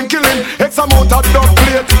killing, killing, killing. X amount of dog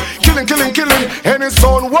plate. Killing, killing, killing. Any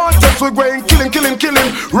sound want us, we're going killing, killing,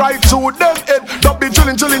 killing. Right through them head, don't be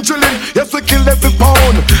chilling, chilling, chilling. Yes, we kill every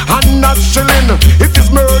pound and not chilling. It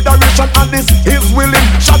is murderation and this is willing.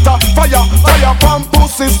 Shatter, fire, fire, pam,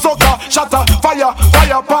 pussy, sucker. Shatter, fire,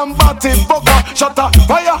 fire, pam, batty, bugger. Shatter,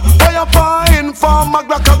 fire, fire, fine, farm,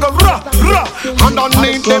 maglaka, ra, ra.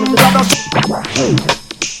 Underneath them, brother.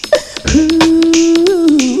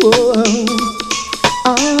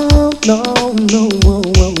 Oh, no, no, whoa,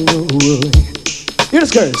 whoa, whoa, whoa. Here's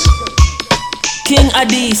the skirts. King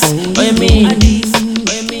Addies, what you mean? Addies,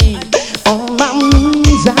 what you mean? On my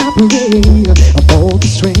knees I pray for the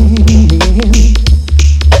strength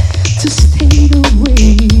to stay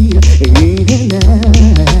away in and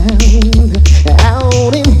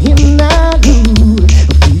out in here I do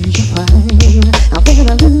feel fine. When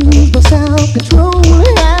I lose my self-control,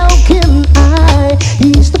 how can I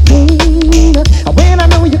ease the pain? When I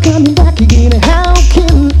know you're coming back again, how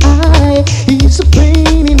can I ease the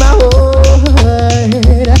pain in my heart?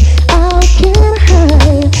 How can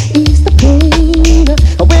I ease the pain?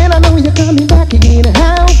 When I know you're coming back again,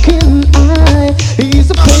 how can I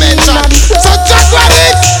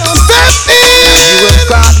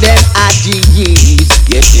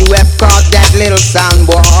little sound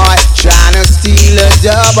boy trying to steal a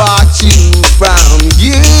dub or two from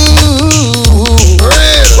you.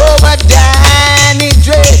 Oh, but Danny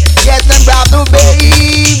Dre, yes, I'm proud to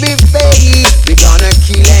baby face. We gonna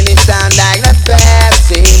kill any sound like the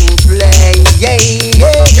best in play. Yeah,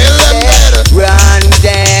 yeah, yeah. Run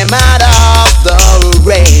them out of the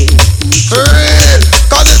race. For real,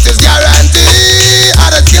 cause it is guaranteed.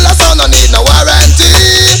 I don't kill a son, no need no warranty.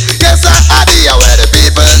 Yes, I Addie, where the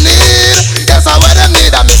people need. Yes, I where them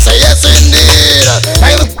need, I me say yes indeed.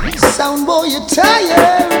 Sound boy, you're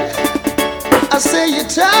tired. I say you're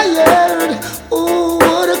tired. Ooh,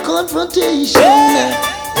 what a confrontation.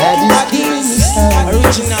 That is killing me sound.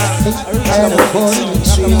 And according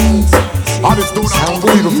to trees. Sound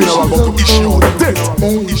boy,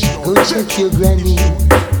 you should go check your granny.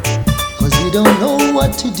 Cause you don't know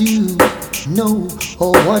what to do, no,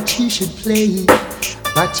 or what you should play.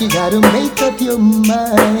 But you gotta make up your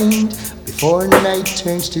mind before night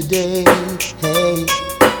turns to day. Hey,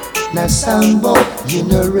 now sound boy, you're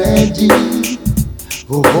not ready.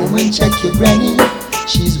 Go home and check your granny.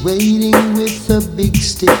 She's waiting with a big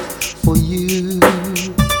stick for you.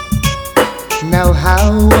 Now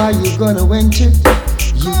how are you gonna enter?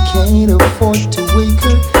 You can't afford to wake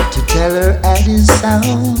her to tell her Addie's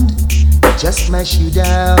sound just mash you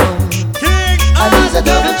down. Addie's a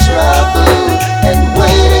double trouble and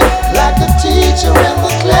waiting like a teacher in the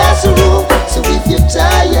classroom. So if you're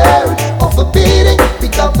tired of a beating,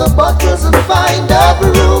 pick up the bottles and find a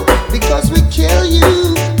room. Because we kill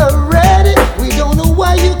you already. We don't know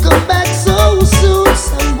why you come back so soon.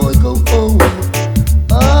 Some boy go home.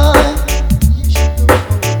 You should go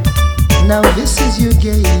home. Now this is your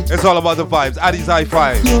gate. It's all about the vibes. Addie's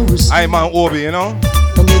HiFi. I'm on Obi, you know.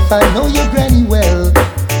 And if I know your granny well,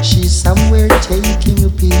 she's somewhere taking a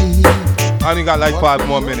pee. I only got like 5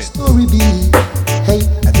 more minutes. Story be, hey,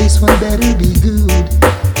 this one better be good.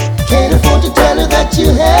 Can't afford to tell her that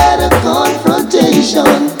you had a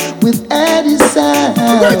confrontation with Addie's side.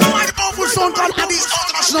 The powerful song called Addies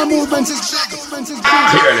International Movement is big.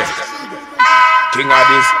 Clearly. King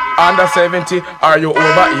Addies, under 70, are you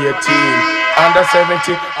over 18? Under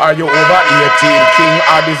 70, are you over 18? King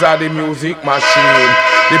Addies are the music machine.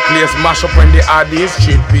 The place mash up when the Addies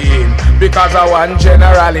chip in. Because I one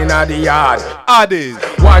general in the yard. Addies.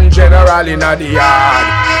 One general in the yard.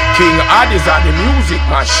 King Addies are the music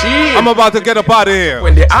machine. I'm about to get up out of here.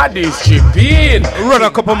 When the Addies chip in. Run a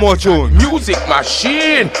couple more tunes. Music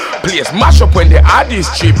machine. Place mash up when the Addies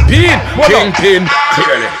chip in. Kingpin,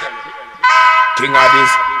 clearly. King Addies,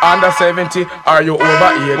 under 70, are you over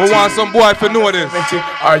 18? We want some boy to know this. 70,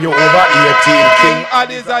 are you over 18? King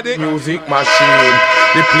Addies are the music machine.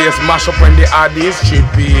 The place mash up when the Addies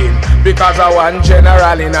chip in. Because I one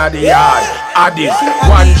general in the yard. Addies,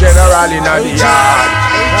 one general in the yard.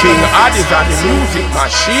 King Addies are the music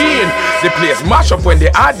machine. The place mash up when the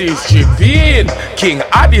Addies chip in. King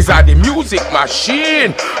Addies are the music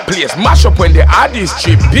machine. Place mash up when the Addies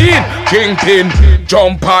chip in. Kingpin,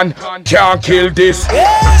 jump on, can't kill this.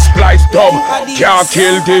 Splice dub, can't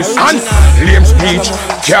kill this. And lame speech,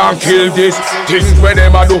 can't kill this. Things where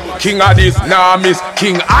them a do, King Addies, nah miss.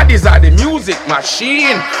 King Addies are the music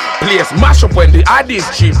machine. Place mash up when the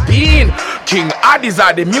Addies chip in. King Addies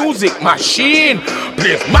are the music machine.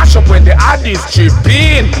 Place mash up when the Addies chip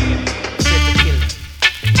in.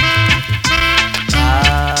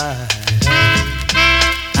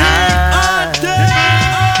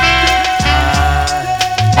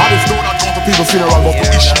 People funeral, but the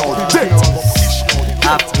issue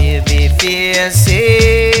happy be fierce.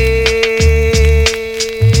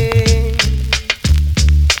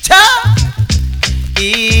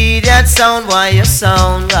 Hear that sound, why your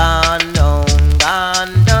sound gone down,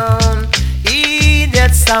 gone down. Hear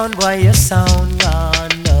that sound, why your sound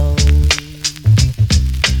gone down.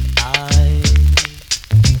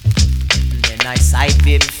 Then I sight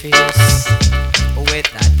baby face with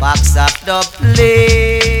that box of the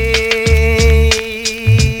plate.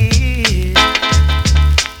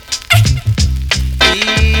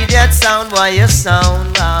 That sound, why your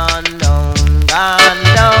sound gone down, gone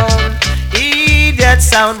down. Hear that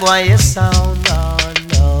sound, why your sound gone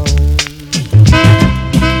down.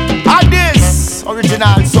 Addies,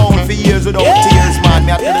 original sound for years without tears, man.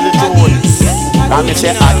 Me a tell you the truth. I me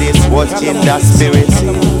say Addies was in the spirit.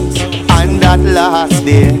 And that last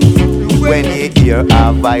day, when you hear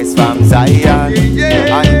a voice from Zion,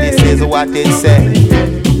 and this is what it said: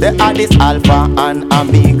 the Addies Alpha and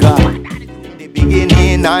Omega.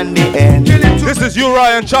 Beginning and the end. This is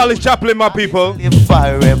Uriah and Charlie Chaplin, my people.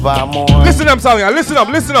 Forevermore. Listen up, Sound. Listen up,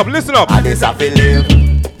 listen up, listen up. Addies have to live.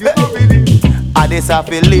 Addies have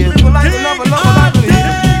to live.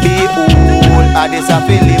 Be who Addies have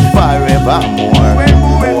to live forevermore.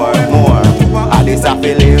 More. Addies have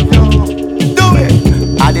to live. Do it.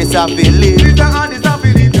 Addies have to live.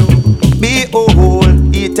 Be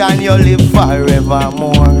whole, eat and you live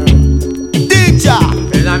forevermore. Teacher.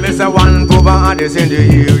 And I miss a one pooper Addies in the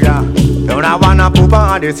area. Don't I wanna pooper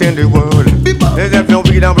Addies in the world? As if you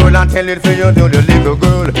feed and roll and tell it for you to the little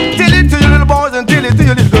girl. Tell it to your little boys and tell it to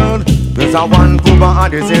your little girl. There's a one pooper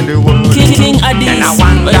Addies in the world. King Addies. And I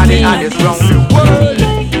want daddy Addies round the world.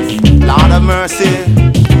 Lord of mercy.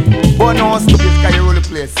 But no stupid can you roll the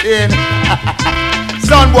place in.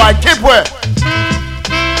 Son boy, keep way.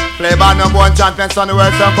 Play by number one champions on the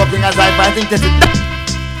world, some cooking as I fighting this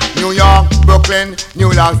is New York, Brooklyn,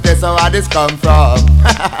 New York, that's how Addies come from.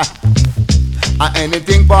 And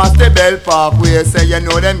anything past the Bell Park, we say you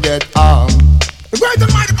know them get on. The great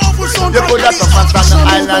and mighty powerful son. You could have come from the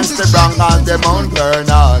islands to Bronx, the Mount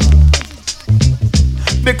Vernon.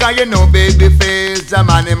 Because you know baby face, the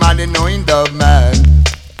money knowing dove man.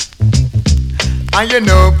 And you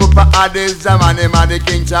know Papa Addies, the money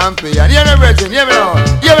king champion. You know virgin, you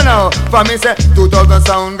know. For me say 2000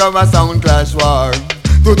 sound go a sound clash war.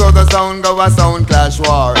 2000 sound go a sound clash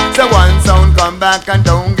war. So one sound come back and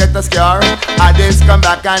don't get a scare. Addies come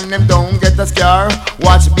back and them don't get a scare.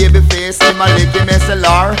 Watch baby face, him a lick him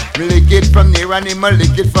SLR. Lick it from near and him a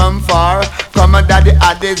lick it from far. Come on daddy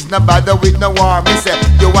Addies, no bother with no war. Me say,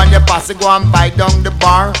 you and your posse go and bite down the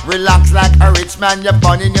bar. Relax like a rich man, you're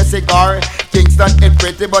burning your cigar. Kingston it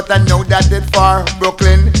pretty but I know that it far.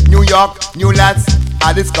 Brooklyn, New York, new lads,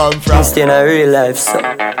 Addies come from. It's in a real life so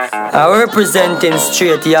I representing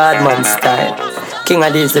straight yardman style. King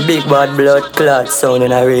Addies, the big bad blood clot sound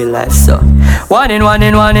in a real life so one in.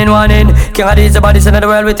 King Addies, the baddest in the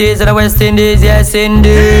world with ease in the West Indies, yes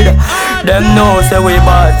indeed. Them know say we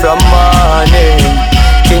bad from morning.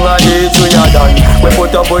 King Addies, we are done. We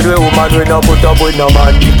put up with the woman, we don't put up with no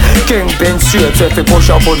man. Kingpin straight, if we push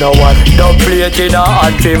up on no one. Dub plate in a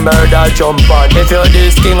anti-murder jump on. If you're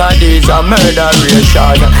this King Addies, a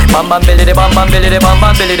murderation. Bam bam billy de bam bam billy de bam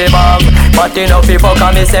bam billy de bam. But enough if fuck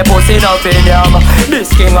and me say pussy enough in yam. This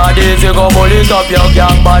King Addies, you go bullet up your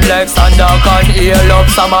gang. Bad like Sander can, heal up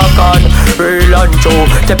Samakan. Real and true,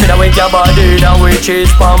 tapping away your body. Now we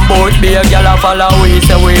cheese pan boat. Be a gal a follow we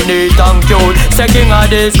say we neat and cute. Say King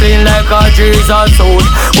Addies clean like a Jesus suit.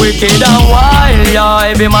 Wicked and wild, yeah.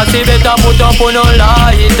 Every massive better put up on no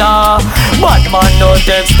lighter. Bad man no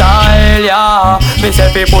textile, yeah. Me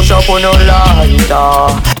say fi push up on no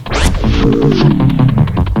lighter.